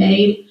being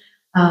made.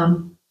 I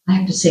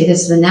have to say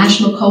this, the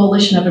National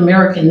Coalition of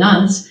American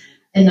Nuns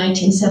in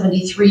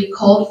 1973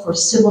 called for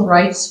civil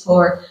rights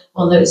for,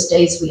 well, in those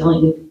days we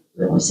only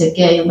said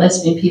gay and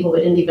lesbian people. We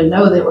didn't even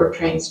know there were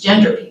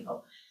transgender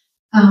people.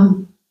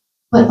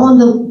 But on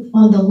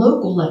the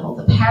local level,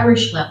 the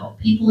parish level,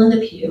 people in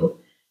the pew,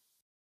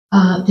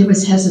 there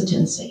was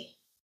hesitancy.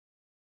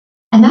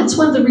 And that's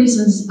one of the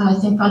reasons I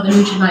think Father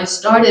Nugent and I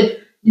started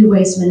New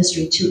Ways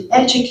Ministry, to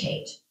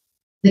educate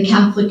the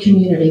Catholic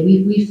community.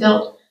 We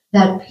felt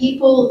that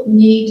people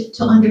need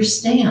to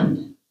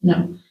understand,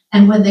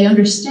 and when they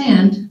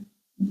understand,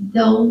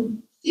 they'll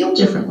feel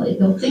differently,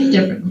 they'll think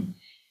differently.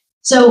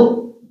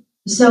 So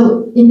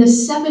in the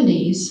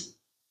 70s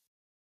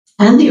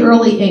and the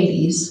early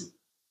 80s,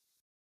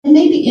 and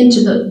maybe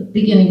into the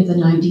beginning of the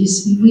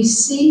 90s, we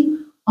see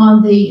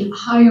on the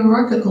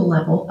hierarchical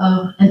level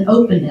an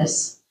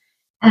openness,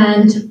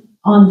 and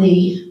on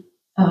the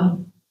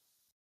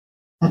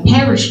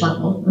parish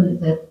level,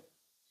 the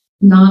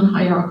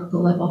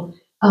non-hierarchical level,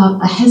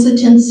 a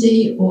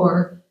hesitancy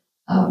or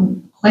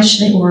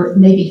questioning or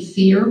maybe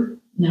fear,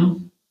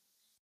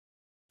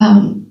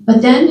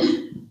 But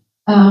then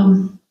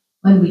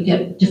when we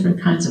get different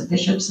kinds of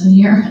bishops in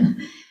here,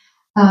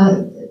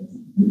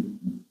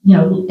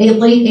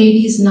 late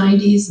 80s,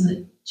 90s, and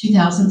the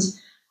 2000s,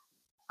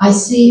 I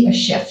see a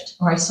shift,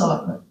 or I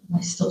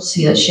still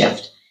see a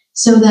shift,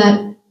 so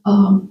that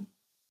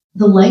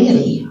the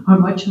laity are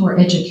much more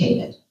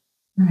educated,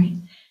 right?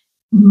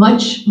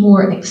 Much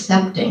more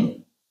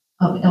accepting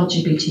of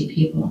LGBT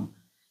people.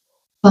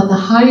 But the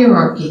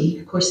hierarchy,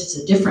 of course, it's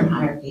a different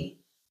hierarchy,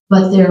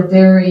 but they're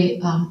very,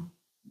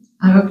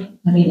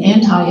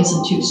 anti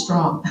isn't too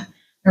strong,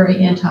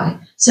 very anti.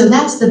 So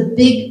that's the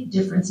big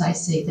difference I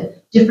see, the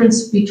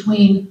difference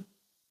between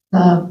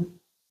the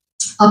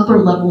upper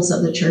levels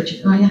of the church.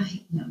 It's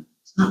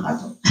not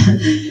upper.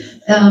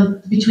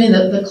 Between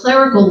the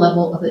clerical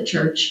level of the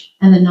church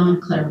and the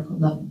non-clerical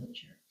level of the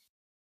church.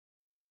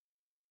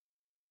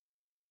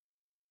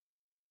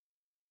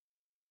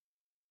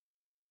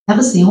 That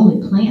was the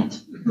only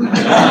plant.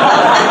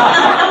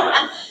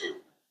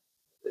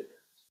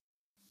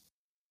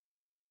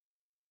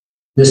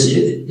 This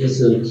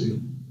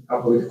isn't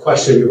probably the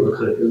question you were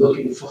kind of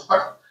looking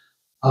for.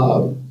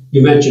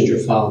 You mentioned your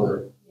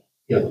father,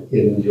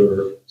 in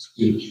your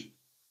speech.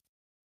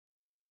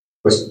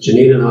 Of course,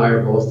 Jeannine and I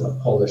are both of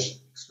Polish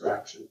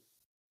extraction.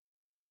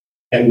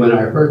 And when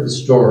I heard the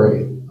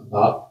story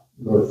about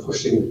your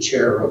pushing the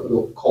chair a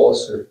little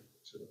closer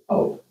to the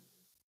Pope,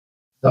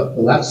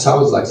 well, that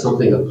sounds like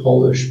something a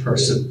Polish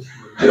person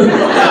would do.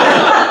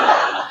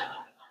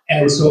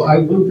 And so I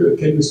wonder,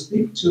 can you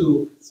speak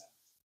to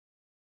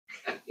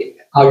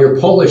how your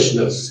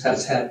Polishness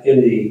has had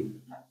any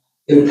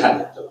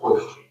impact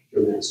upon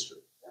your ministry?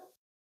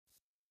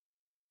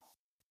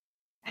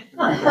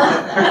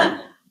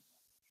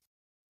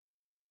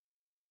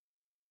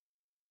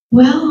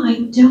 Well,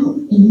 I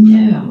don't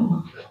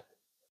know.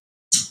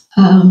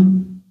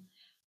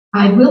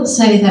 I will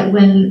say that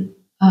when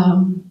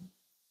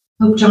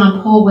Pope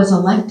John Paul was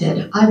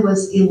elected, I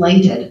was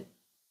elated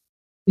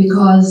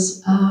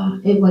because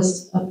he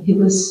was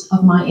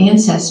of my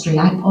ancestry.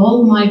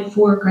 All my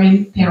 4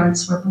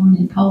 grandparents were born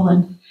in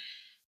Poland.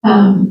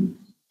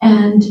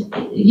 And,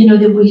 you know,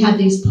 that we had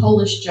these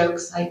Polish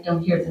jokes. I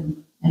don't hear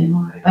them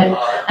anymore, but,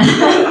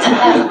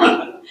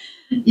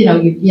 you know,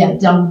 yeah,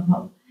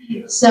 dumb.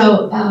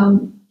 So,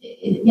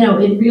 you know,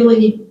 it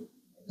really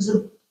was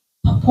a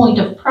point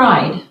of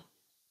pride.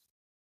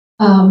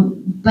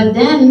 But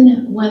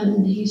then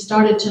when he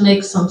started to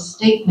make some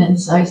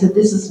statements, I said,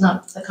 this is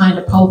not the kind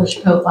of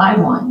Polish Pope I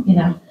want, you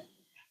know.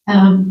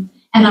 And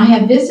I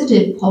have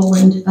visited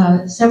Poland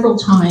several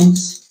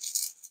times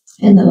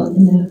in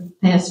the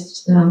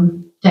past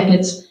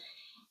decades.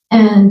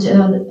 And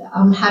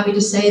I'm happy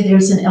to say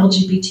there's an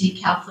LGBT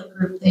Catholic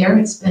group there.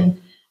 It's been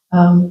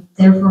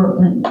there for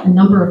a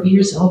number of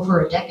years,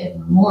 over a decade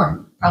or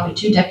more, probably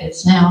 2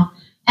 decades now.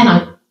 And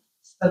I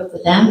spoke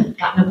with them and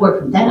gotten a word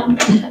from them.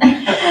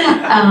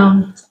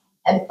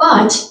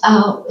 But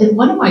in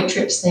one of my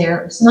trips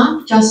there, it's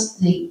not just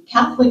the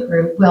Catholic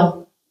group.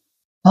 Well,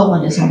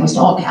 Poland is almost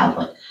all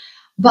Catholic.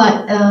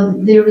 But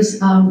there was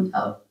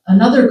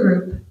another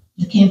group,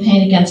 the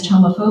Campaign Against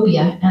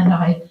Homophobia, and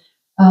I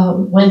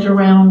went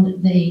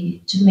around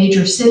to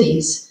major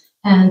cities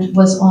and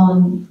was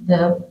on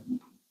the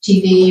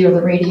TV or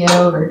the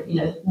radio or, you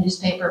know,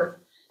 newspaper,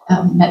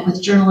 met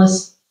with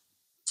journalists,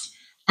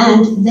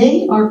 and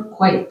they are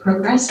quite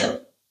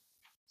progressive.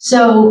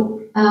 So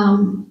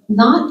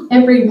not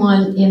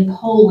everyone in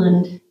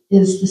Poland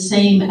is the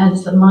same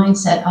as the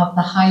mindset of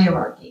the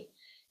hierarchy.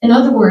 In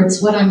other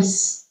words, what I'm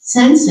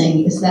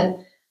sensing is that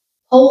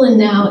Poland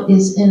now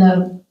is in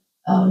a,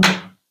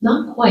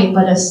 not quite,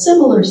 but a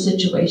similar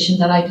situation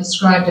that I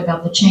described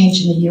about the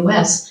change in the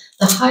US,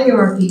 the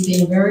hierarchy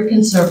being very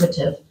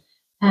conservative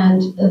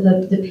and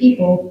the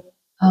people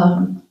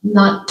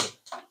not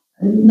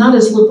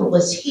as liberal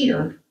as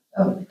here,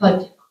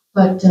 but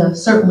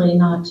certainly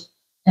not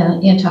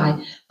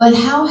anti. But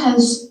how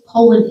has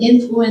Poland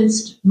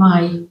influenced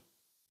my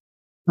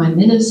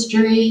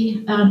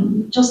ministry?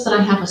 Just that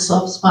I have a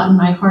soft spot in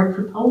my heart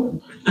for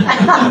Poland.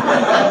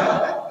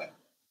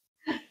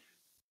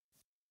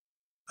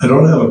 I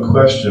don't have a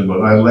question,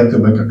 but I'd like to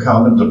make a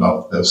comment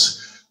about this,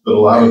 that a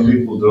lot of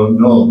people don't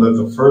know that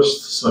the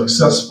first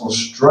successful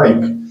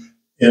strike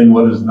in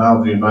what is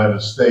now the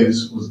United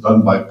States was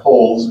done by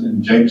Poles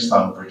in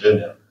Jamestown,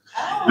 Virginia.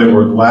 They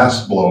were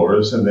glass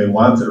blowers and they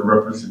wanted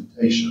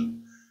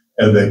representation,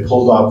 and they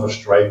pulled off a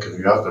strike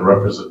and got the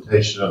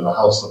representation in the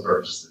House of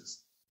Burgesses.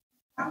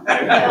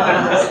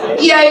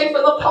 Yay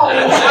for the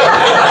Poles!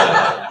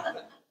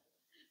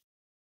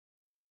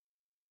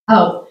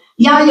 Oh,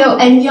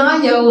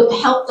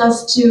 Yayo helped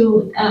us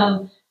to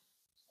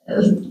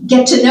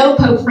get to know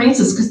Pope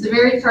Francis, because the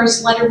very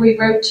first letter we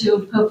wrote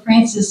to Pope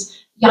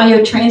Francis,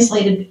 Yayo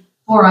translated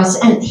for us,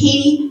 and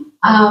he,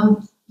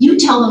 you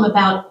tell them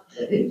about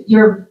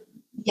your,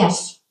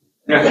 yes.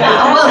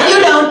 Well, if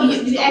you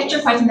don't, you ask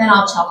your question, then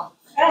I'll tell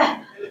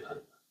them.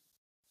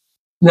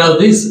 Now,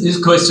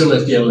 this question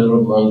might be a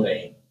little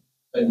mundane,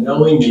 but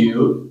knowing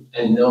you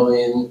and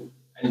knowing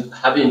and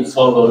having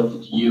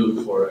followed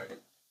you for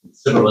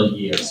several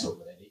years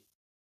already,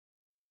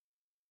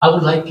 I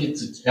would like you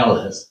to tell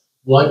us,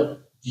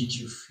 what did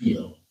you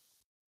feel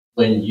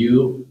when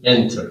you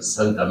entered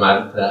Santa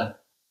Marta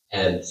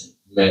and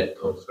met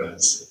Pope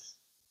Francis?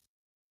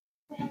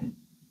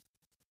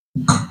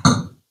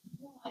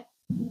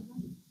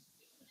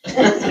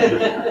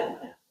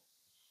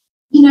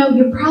 You know,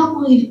 you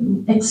probably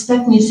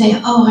expect me to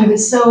say, oh, I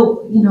was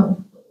so, you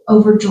know,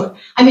 overjoyed.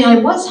 I mean, I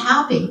was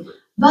happy,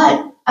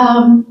 but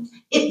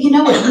you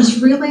know, it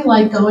was really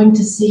like going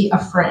to see a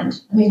friend.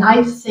 I mean,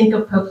 I think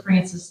of Pope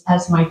Francis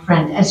as my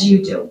friend, as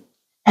you do,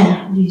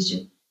 and he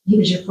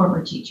was your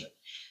former teacher.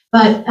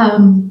 But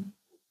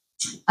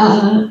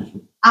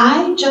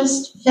I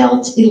just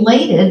felt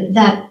elated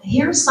that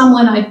here's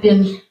someone I've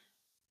been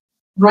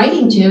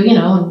writing to, you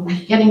know,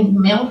 and getting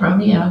mail from,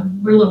 you know,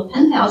 we're little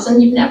pen pals,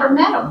 and you've never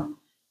met him.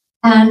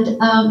 And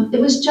it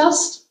was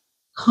just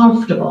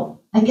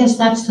comfortable. I guess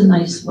that's the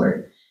nice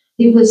word.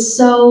 It was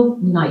so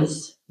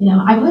nice. You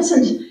know, I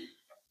wasn't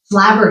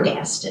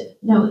flabbergasted,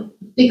 you know,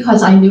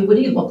 because I knew what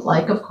he looked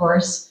like, of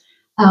course.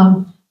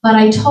 But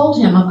I told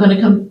him I'm going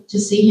to come to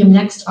see him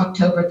next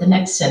October at the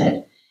next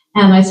synod.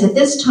 And I said,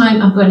 this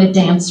time I'm going to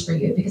dance for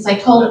you, because I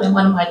told him in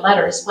one of my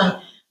letters, when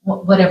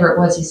whatever it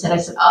was, he said, I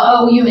said,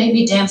 oh, you made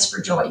me dance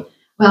for joy.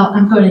 Well,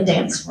 I'm going to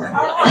dance for him.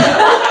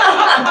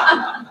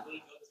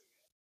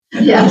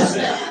 Yes,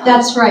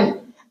 that's right.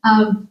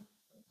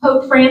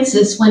 Pope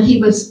Francis, when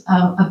he was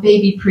a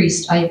baby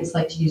priest, I always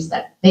like to use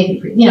that, baby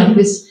priest. You know,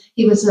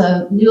 he was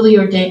a newly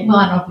ordained, well,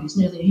 I don't know if he was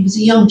newly, he was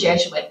a young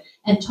Jesuit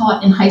and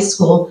taught in high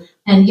school,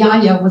 and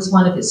Yayo was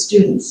one of his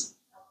students.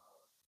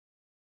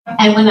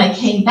 And when I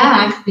came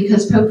back,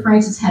 because Pope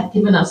Francis had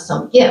given us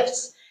some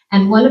gifts,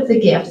 And one of the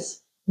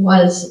gifts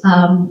was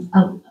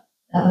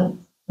a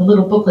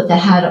little booklet that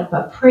had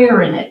a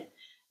prayer in it,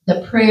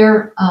 the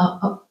prayer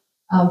of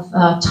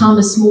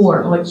Thomas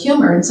More on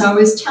humor. And so I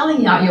was telling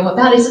Yayo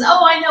about it. He said,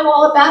 "Oh, I know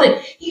all about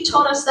it. He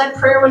taught us that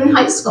prayer in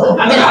high school."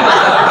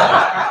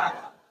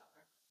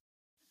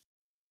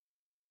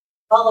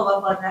 Follow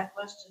up on that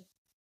question.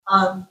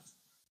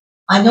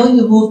 I know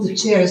you moved the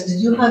chairs. Did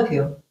you hug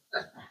him?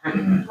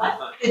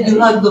 Did you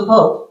hug the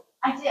Pope?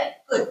 I did.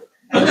 Good.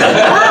 Is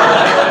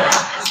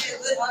he a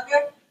good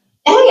hugger?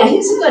 Oh, yeah,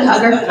 he's a good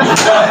hugger.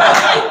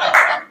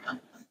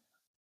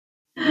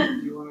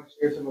 Do you want to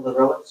share some of the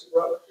relics you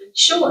brought with you?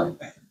 Sure.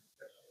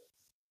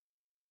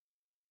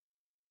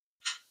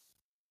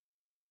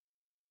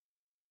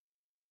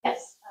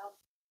 Yes.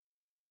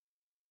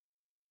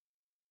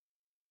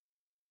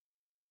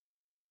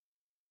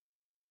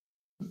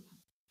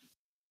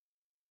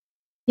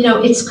 You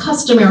know, it's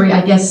customary,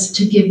 I guess,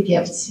 to give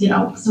gifts, you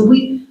know. So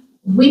we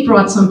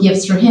brought some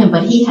gifts for him,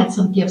 but he had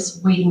some gifts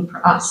waiting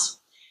for us.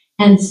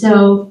 And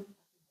so,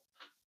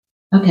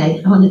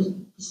 okay,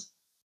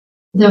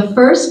 the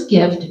first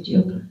gift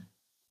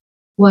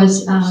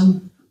was,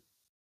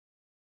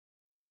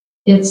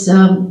 it's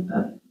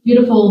a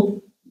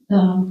beautiful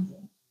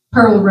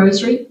pearl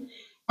rosary.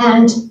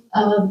 And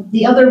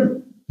the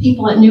other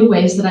people at New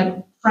Ways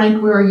that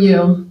Frank, where are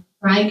you?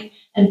 Frank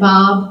and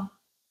Bob,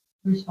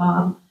 where's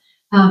Bob?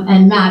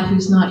 And Matt,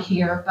 who's not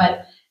here,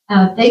 but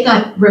they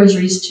got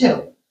rosaries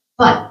too.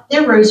 But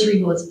their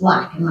rosary was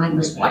black and mine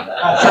was white.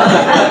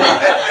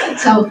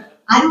 So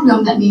I don't know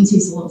if that means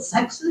he's a little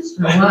sexist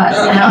or what,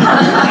 you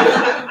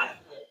know?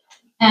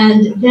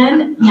 And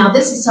then, now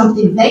this is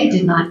something they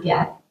did not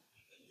get.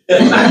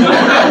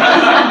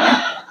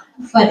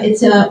 But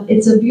it's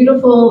a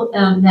beautiful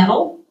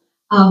medal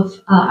of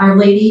Our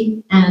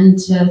Lady and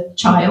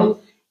Child.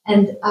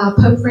 And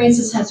Pope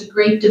Francis has a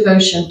great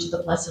devotion to the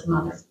Blessed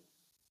Mother.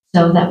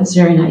 So that was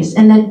very nice.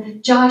 And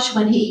then Josh,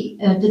 when he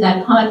did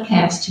that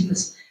podcast,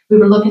 we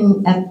were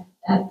looking at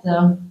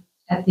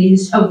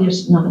these. Oh,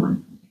 there's another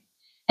one.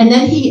 And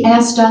then he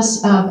asked us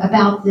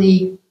about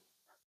the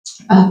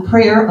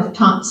prayer of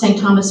St.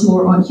 Thomas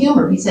More on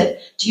humor. He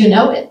said, "Do you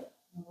know it?"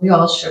 We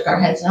all shook our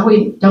heads. No,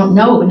 we don't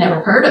know. We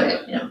never heard of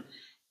it. You know.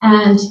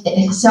 And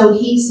so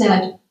he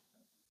said,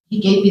 he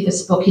gave me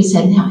this book. He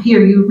said, "Now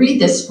here, you read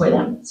this for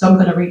them." So I'm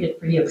going to read it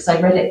for you because I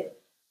read it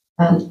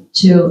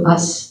to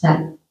us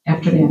that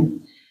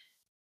afternoon.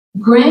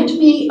 "Grant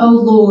me, O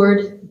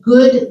Lord,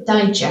 good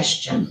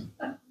digestion,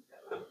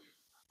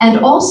 and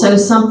also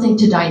something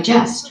to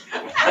digest.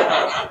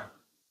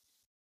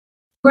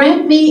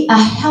 Grant me a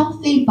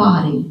healthy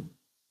body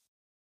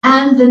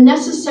and the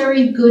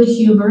necessary good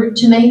humor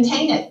to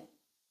maintain it.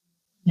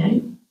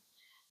 Okay?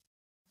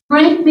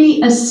 Grant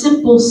me a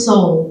simple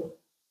soul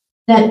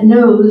that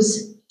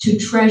knows to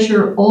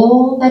treasure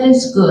all that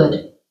is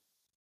good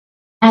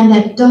and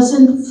that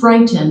doesn't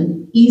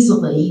frighten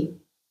easily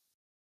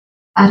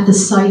at the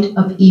sight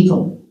of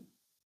evil,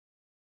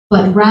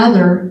 but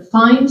rather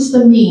finds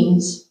the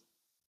means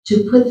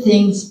to put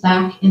things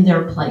back in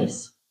their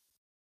place.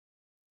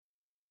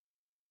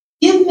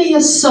 Give me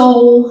a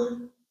soul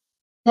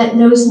that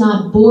knows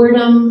not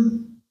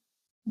boredom,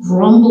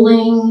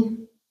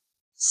 grumbling,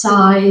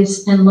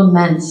 sighs, and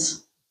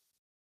laments,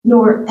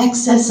 nor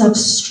excess of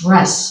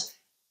stress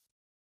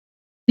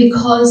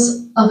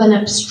because of an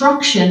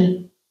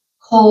obstruction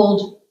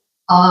called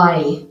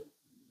I.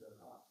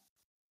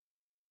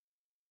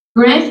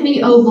 Grant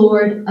me, O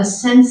Lord, a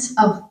sense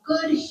of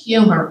good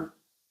humor.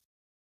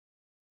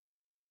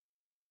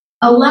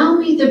 Allow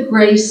me the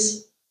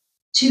grace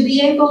to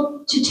be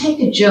able to take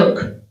a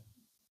joke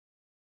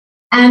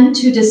and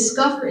to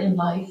discover in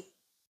life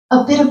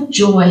a bit of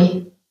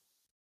joy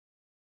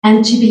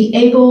and to be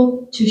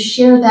able to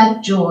share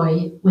that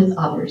joy with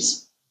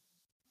others."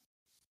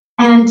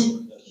 And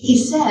he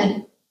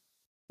said,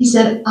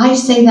 "I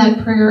say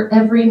that prayer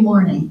every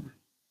morning."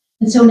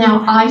 And so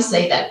now I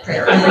say that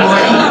prayer every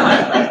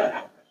morning.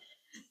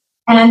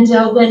 And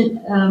when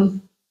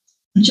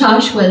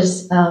Josh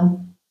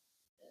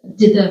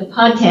did the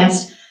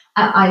podcast,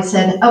 I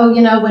said, "Oh,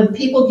 you know, when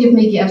people give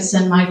me gifts,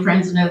 and my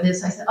friends know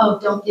this, I said, oh,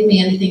 don't give me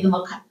anything to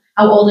look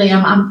how old I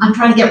am. I'm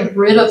trying to get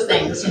rid of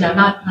things, you know,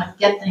 not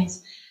get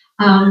things."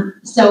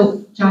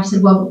 So Josh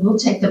said, "Well, we'll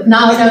take them."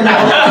 No.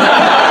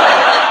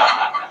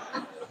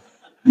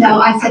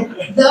 No, I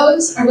said,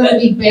 "Those are going to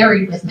be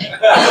buried with me." Is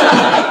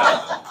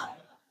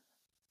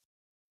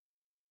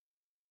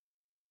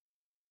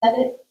that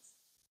it?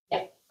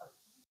 Yeah.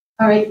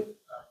 All right.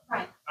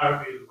 Right.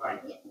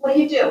 What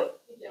do you do?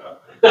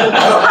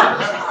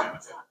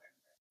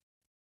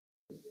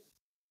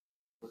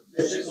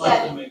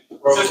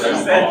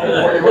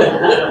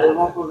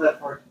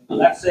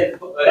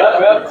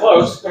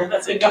 Close.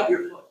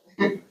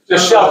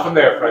 Just shout from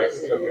there, Frank.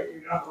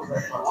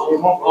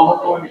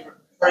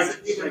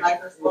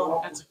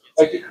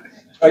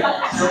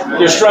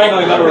 You're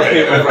strangling a number of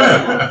people,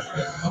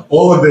 Frank.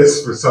 All of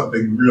this for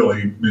something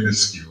really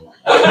minuscule.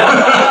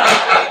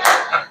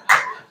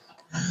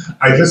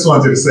 I just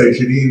wanted to say,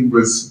 Jeannine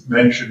was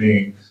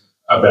mentioning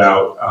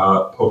about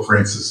Pope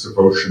Francis'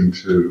 devotion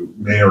to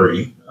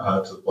Mary,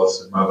 to the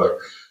Blessed Mother.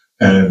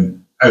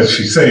 And as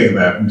she's saying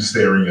that, I'm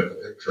staring at the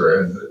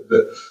picture. And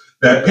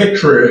that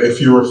picture,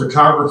 if you were a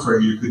photographer,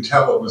 you could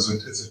tell it's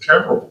a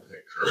terrible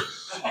picture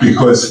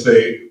because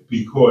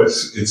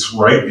it's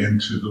right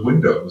into the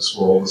windows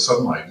where all the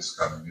sunlight is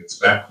coming. It's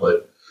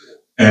backlit.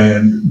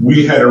 And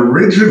we had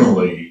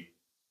originally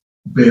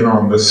been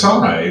on the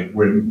side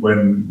when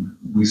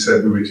we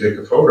said we would take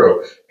a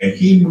photo, and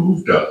he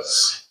moved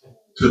us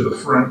to the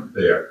front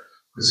there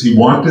because he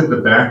wanted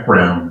the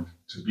background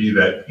to be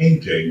that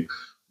painting,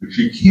 which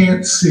you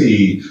can't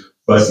see,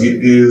 but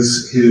it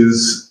is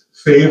his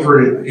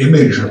favorite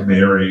image of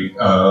Mary,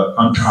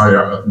 untie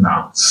of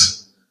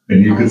knots.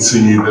 And you could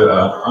see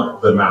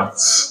the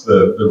knots,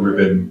 the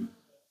ribbon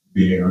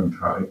being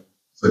untied.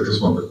 So I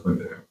just wanted to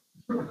point it out.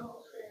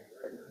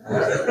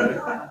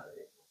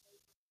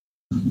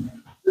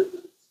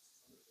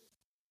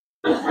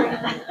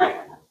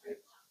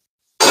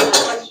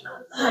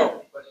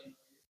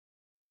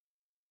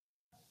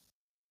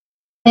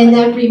 And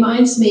that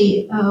reminds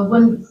me,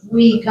 when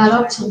we got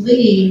up to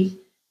leave,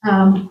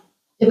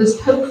 it was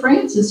Pope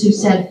Francis who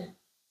said,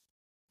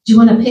 "Do you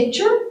want a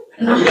picture?"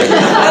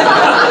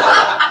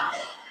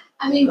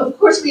 I mean, of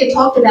course, we had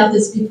talked about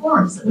this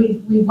before. So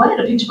we wanted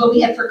a picture, but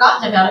we had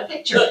forgotten about a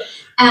picture.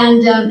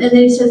 And then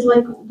he says,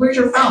 like, "Where's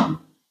your phone?"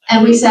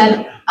 And we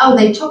said, "Oh,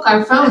 they took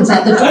our phones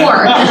at the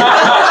door."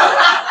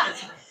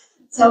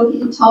 So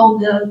he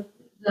told the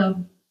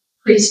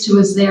priest who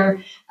was there,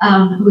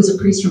 who was a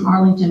priest from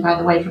Arlington, by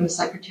the way, from the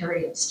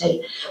Secretary of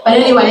State. But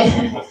anyway,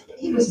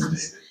 he was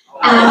nice.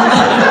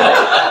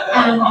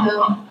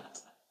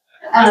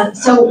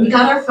 So we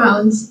got our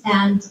phones,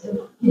 and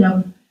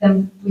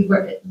then we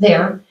were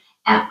there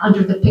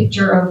under the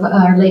picture of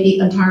Our Lady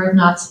Untied of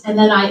Knots. And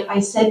then I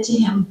said to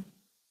him,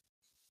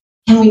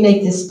 "Can we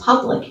make this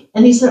public?"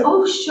 And he said,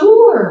 "Oh,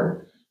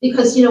 sure,"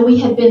 because we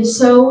had been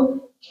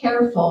so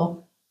careful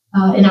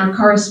in our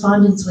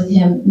correspondence with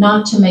him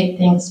not to make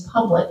things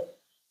public,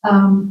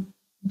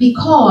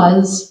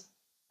 because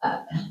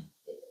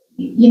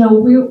we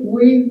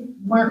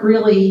weren't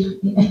really,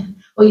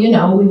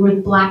 well, we were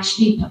black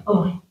sheep.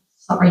 Oh,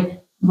 sorry,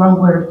 wrong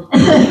word.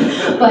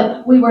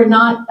 But we were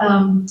not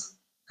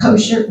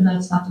kosher.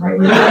 That's not the right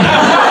word.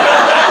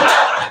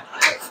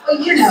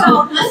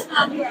 Well, that's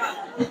not right.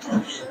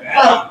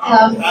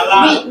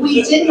 But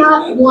we did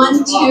not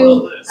want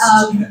to.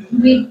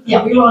 We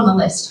were on the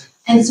list.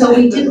 And so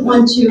we didn't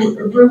want to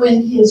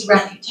ruin his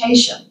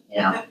reputation,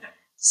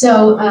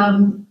 So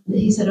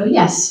he said, "Oh,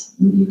 yes,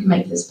 you can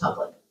make this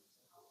public."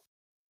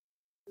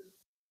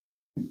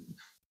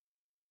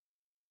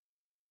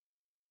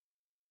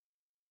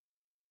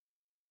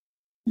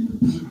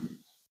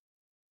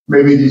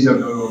 Maybe these are a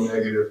little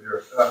negative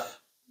here.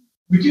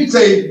 Would you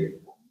say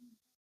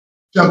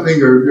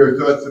something or your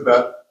thoughts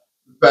about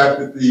the fact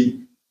that the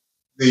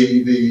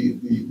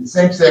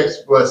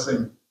same-sex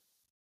blessing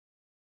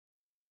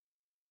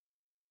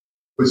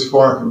was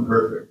far from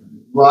perfect?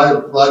 A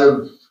lot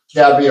of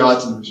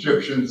caveats and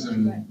restrictions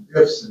and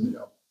ifs, and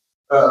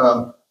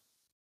the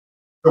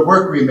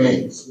work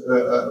remains.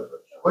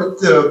 What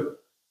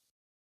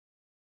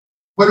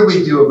do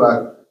we do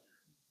about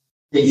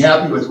being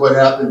happy with what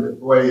happened? But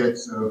boy,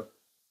 it's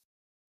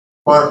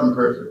far from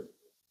perfect.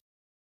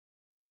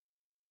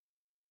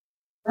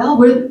 Well,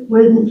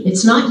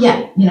 it's not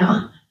yet.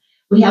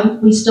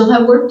 We still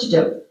have work to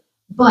do.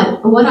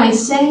 But what I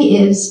say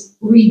is,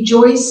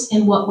 rejoice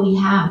in what we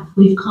have.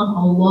 We've come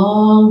a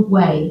long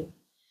way,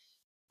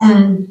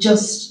 and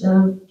just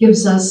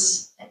gives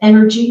us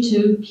energy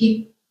to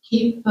keep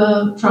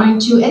trying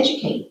to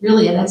educate.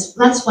 Really, that's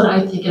what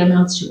I think it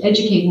amounts to: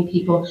 educating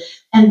people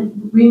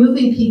and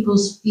removing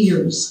people's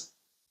fears.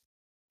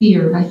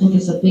 Fear, I think,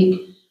 is a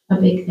big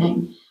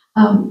thing.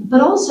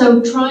 But also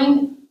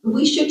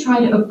we should try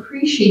to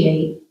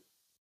appreciate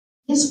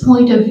his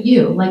point of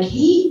view. Like,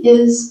 he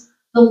is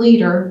the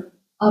leader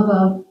of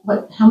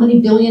how many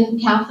billion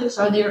Catholics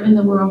are there in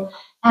the world?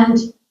 And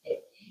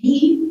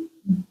he,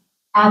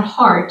 at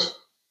heart,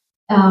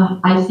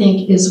 I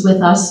think, is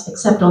with us,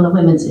 except on the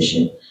women's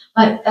issue.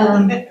 But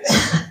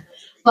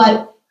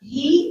but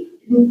he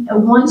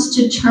wants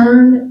to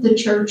turn the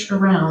church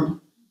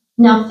around.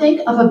 Now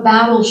think of a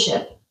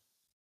battleship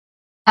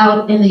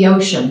out in the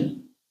ocean.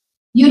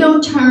 You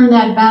don't turn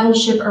that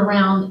battleship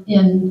around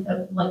in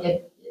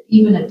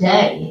even a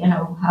day.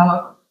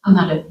 However, I'm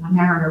not a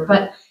mariner,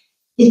 but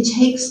it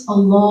takes a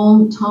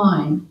long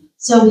time.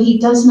 So he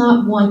does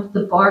not want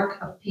the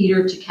bark of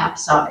Peter to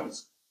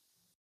capsize.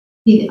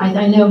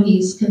 I know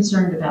he's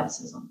concerned about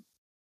schism.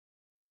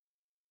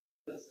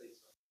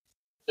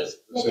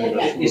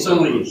 It's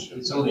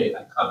only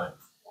a comment.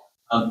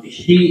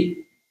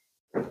 He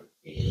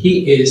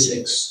is an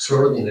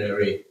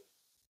extraordinary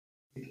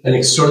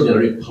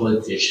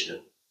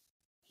politician.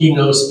 He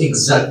knows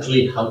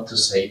exactly how to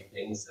say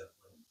things and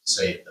when to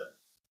say them.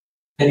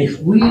 And if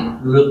we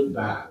look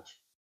back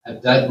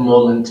at that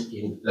moment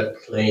in the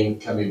plane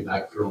coming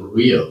back from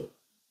Rio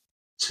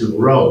to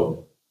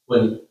Rome,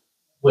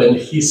 when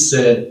he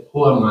said,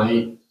 "Who am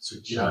I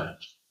to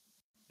judge?"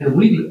 And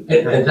we,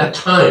 at that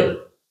time,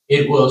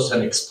 it was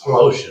an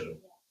explosion.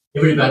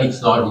 Everybody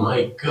thought,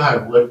 my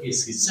God, what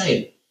is he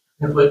saying?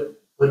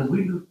 But when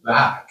we look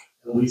back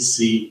and we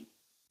see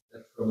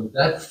that from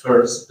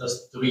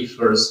those three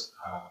first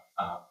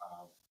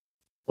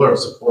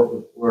words,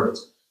 supportive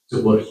words,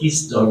 to what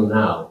he's done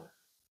now,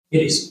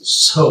 it is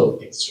so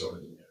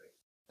extraordinary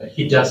that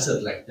he does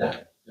it like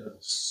that. There are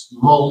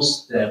small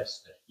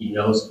steps that he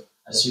knows,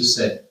 as you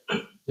said,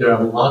 there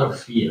are a lot of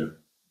fear.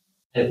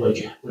 And what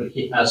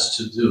he has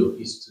to do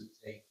is to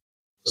take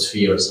those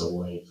fears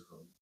away from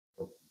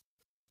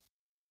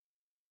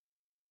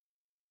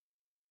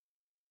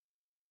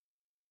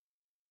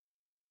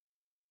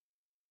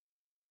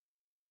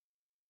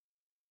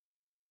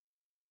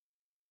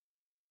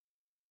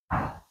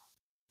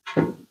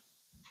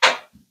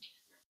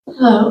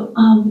Hello,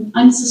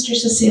 I'm Sister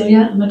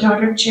Cecilia. I'm a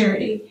daughter of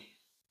Charity.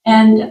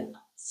 And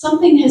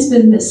something has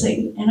been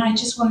missing, and I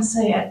just want to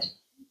say it.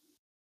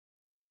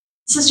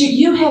 Sister,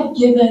 you have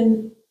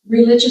given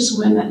religious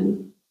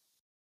women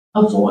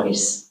a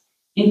voice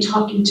in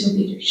talking to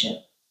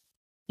leadership,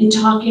 in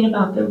talking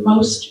about their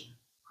most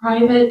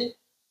private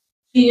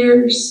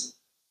fears,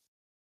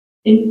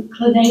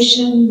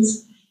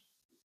 inclinations,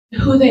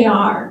 who they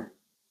are.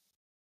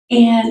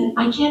 And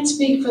I can't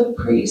speak for the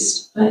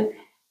priest, but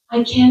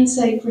I can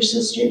say for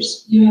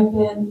sisters, you have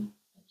been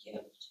a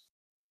gift.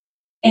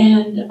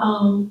 And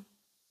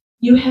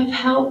you have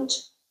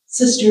helped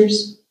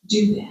sisters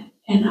do that.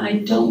 And I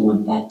don't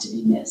want that to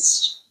be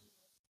missed.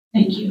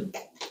 Thank you.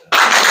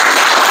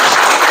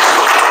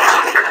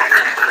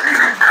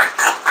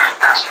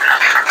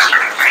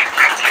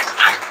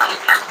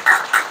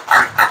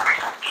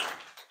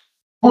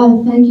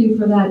 Thank you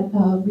for that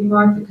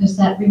remark, because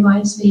that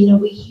reminds me,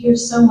 we hear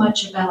so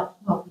much about,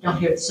 well, we don't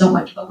hear so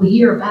much, but we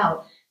hear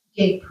about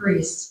gay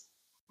priests,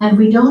 and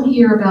we don't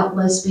hear about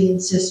lesbian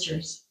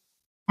sisters.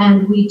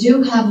 And we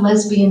do have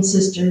lesbian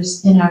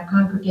sisters in our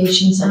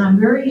congregations, and I'm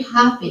very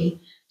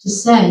happy to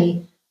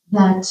say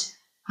that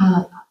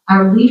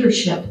our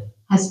leadership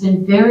has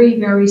been very,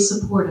 very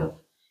supportive.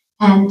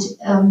 And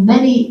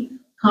many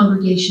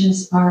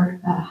congregations are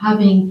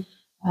having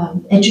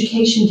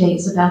education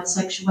days about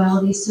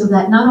sexuality, so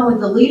that not only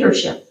the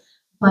leadership,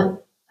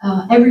 but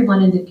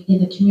everyone in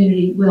the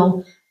community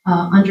will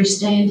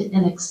understand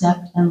and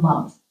accept and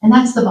love. And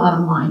that's the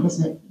bottom line,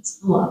 isn't it? It's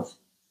the love.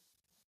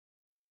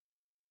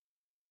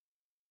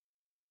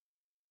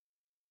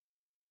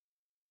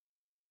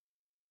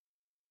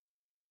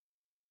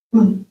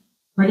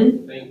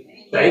 Pardon?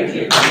 Thank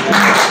you.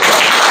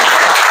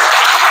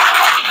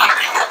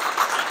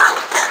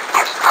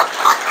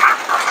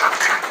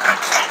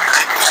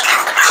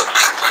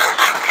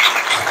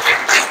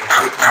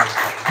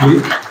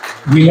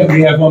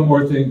 We have one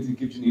more thing to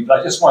give Jeannine, but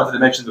I just wanted to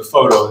mention the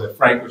photo that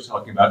Frank was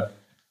talking about.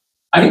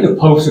 I think the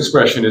Pope's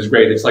expression is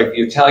great. It's like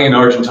the Italian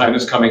Argentine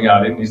is coming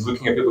out and he's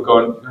looking at people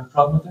going, you got a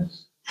problem with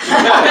this?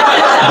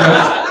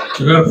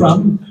 You got a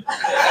problem?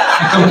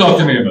 Come talk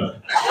to me about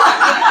it.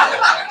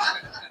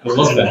 I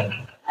love that.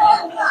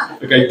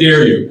 Like, I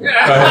dare you.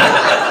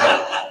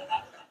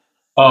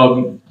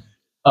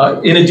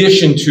 In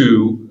addition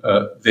to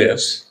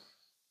this,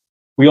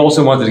 we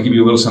also wanted to give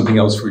you a little something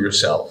else for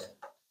yourself.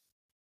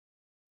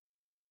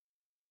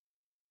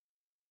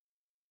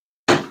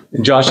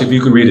 And Josh, if you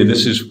could read it,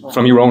 this is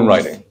from your own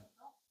writing.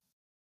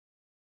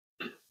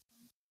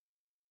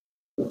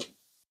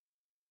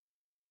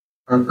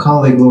 Our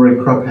colleague Lori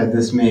Krupp had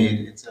this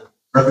made. It's a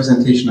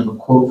representation of a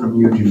quote from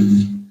you,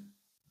 Jeannine.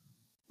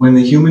 When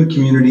the human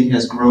community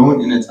has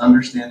grown in its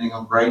understanding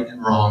of right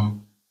and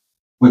wrong,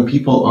 when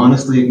people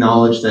honestly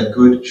acknowledge that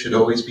good should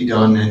always be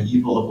done and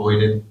evil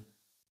avoided,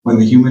 when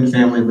the human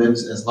family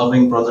lives as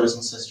loving brothers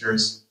and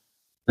sisters,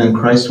 then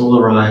Christ will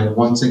arrive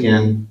once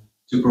again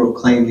to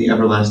proclaim the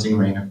everlasting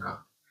reign of God.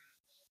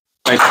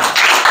 Thank you.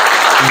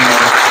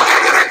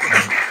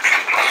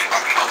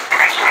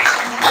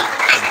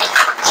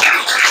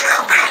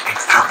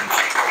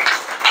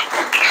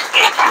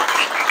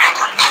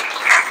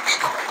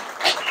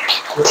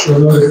 You'll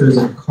notice there's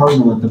a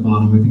cardinal at the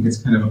bottom. I think it's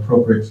kind of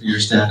appropriate for your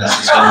status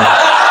as well.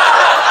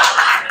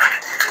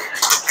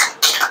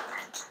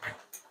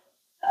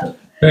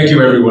 Thank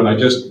you, everyone. Let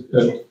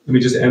me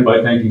just end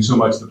by thanking so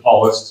much the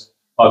Paulists,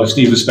 Father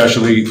Steve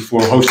especially,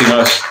 for hosting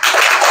us.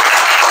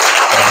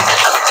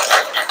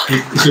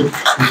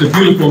 It's a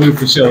beautiful new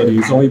facility.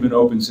 It's only been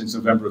open since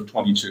November of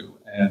 22,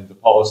 and the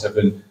Paulists have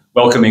been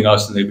welcoming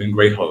us, and they've been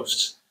great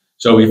hosts.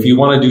 So if you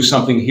want to do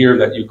something here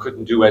that you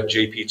couldn't do at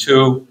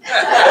JP2,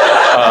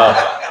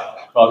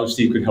 Father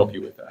Steve can help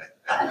you with that.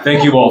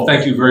 Thank you all.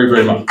 Thank you very,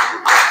 very much.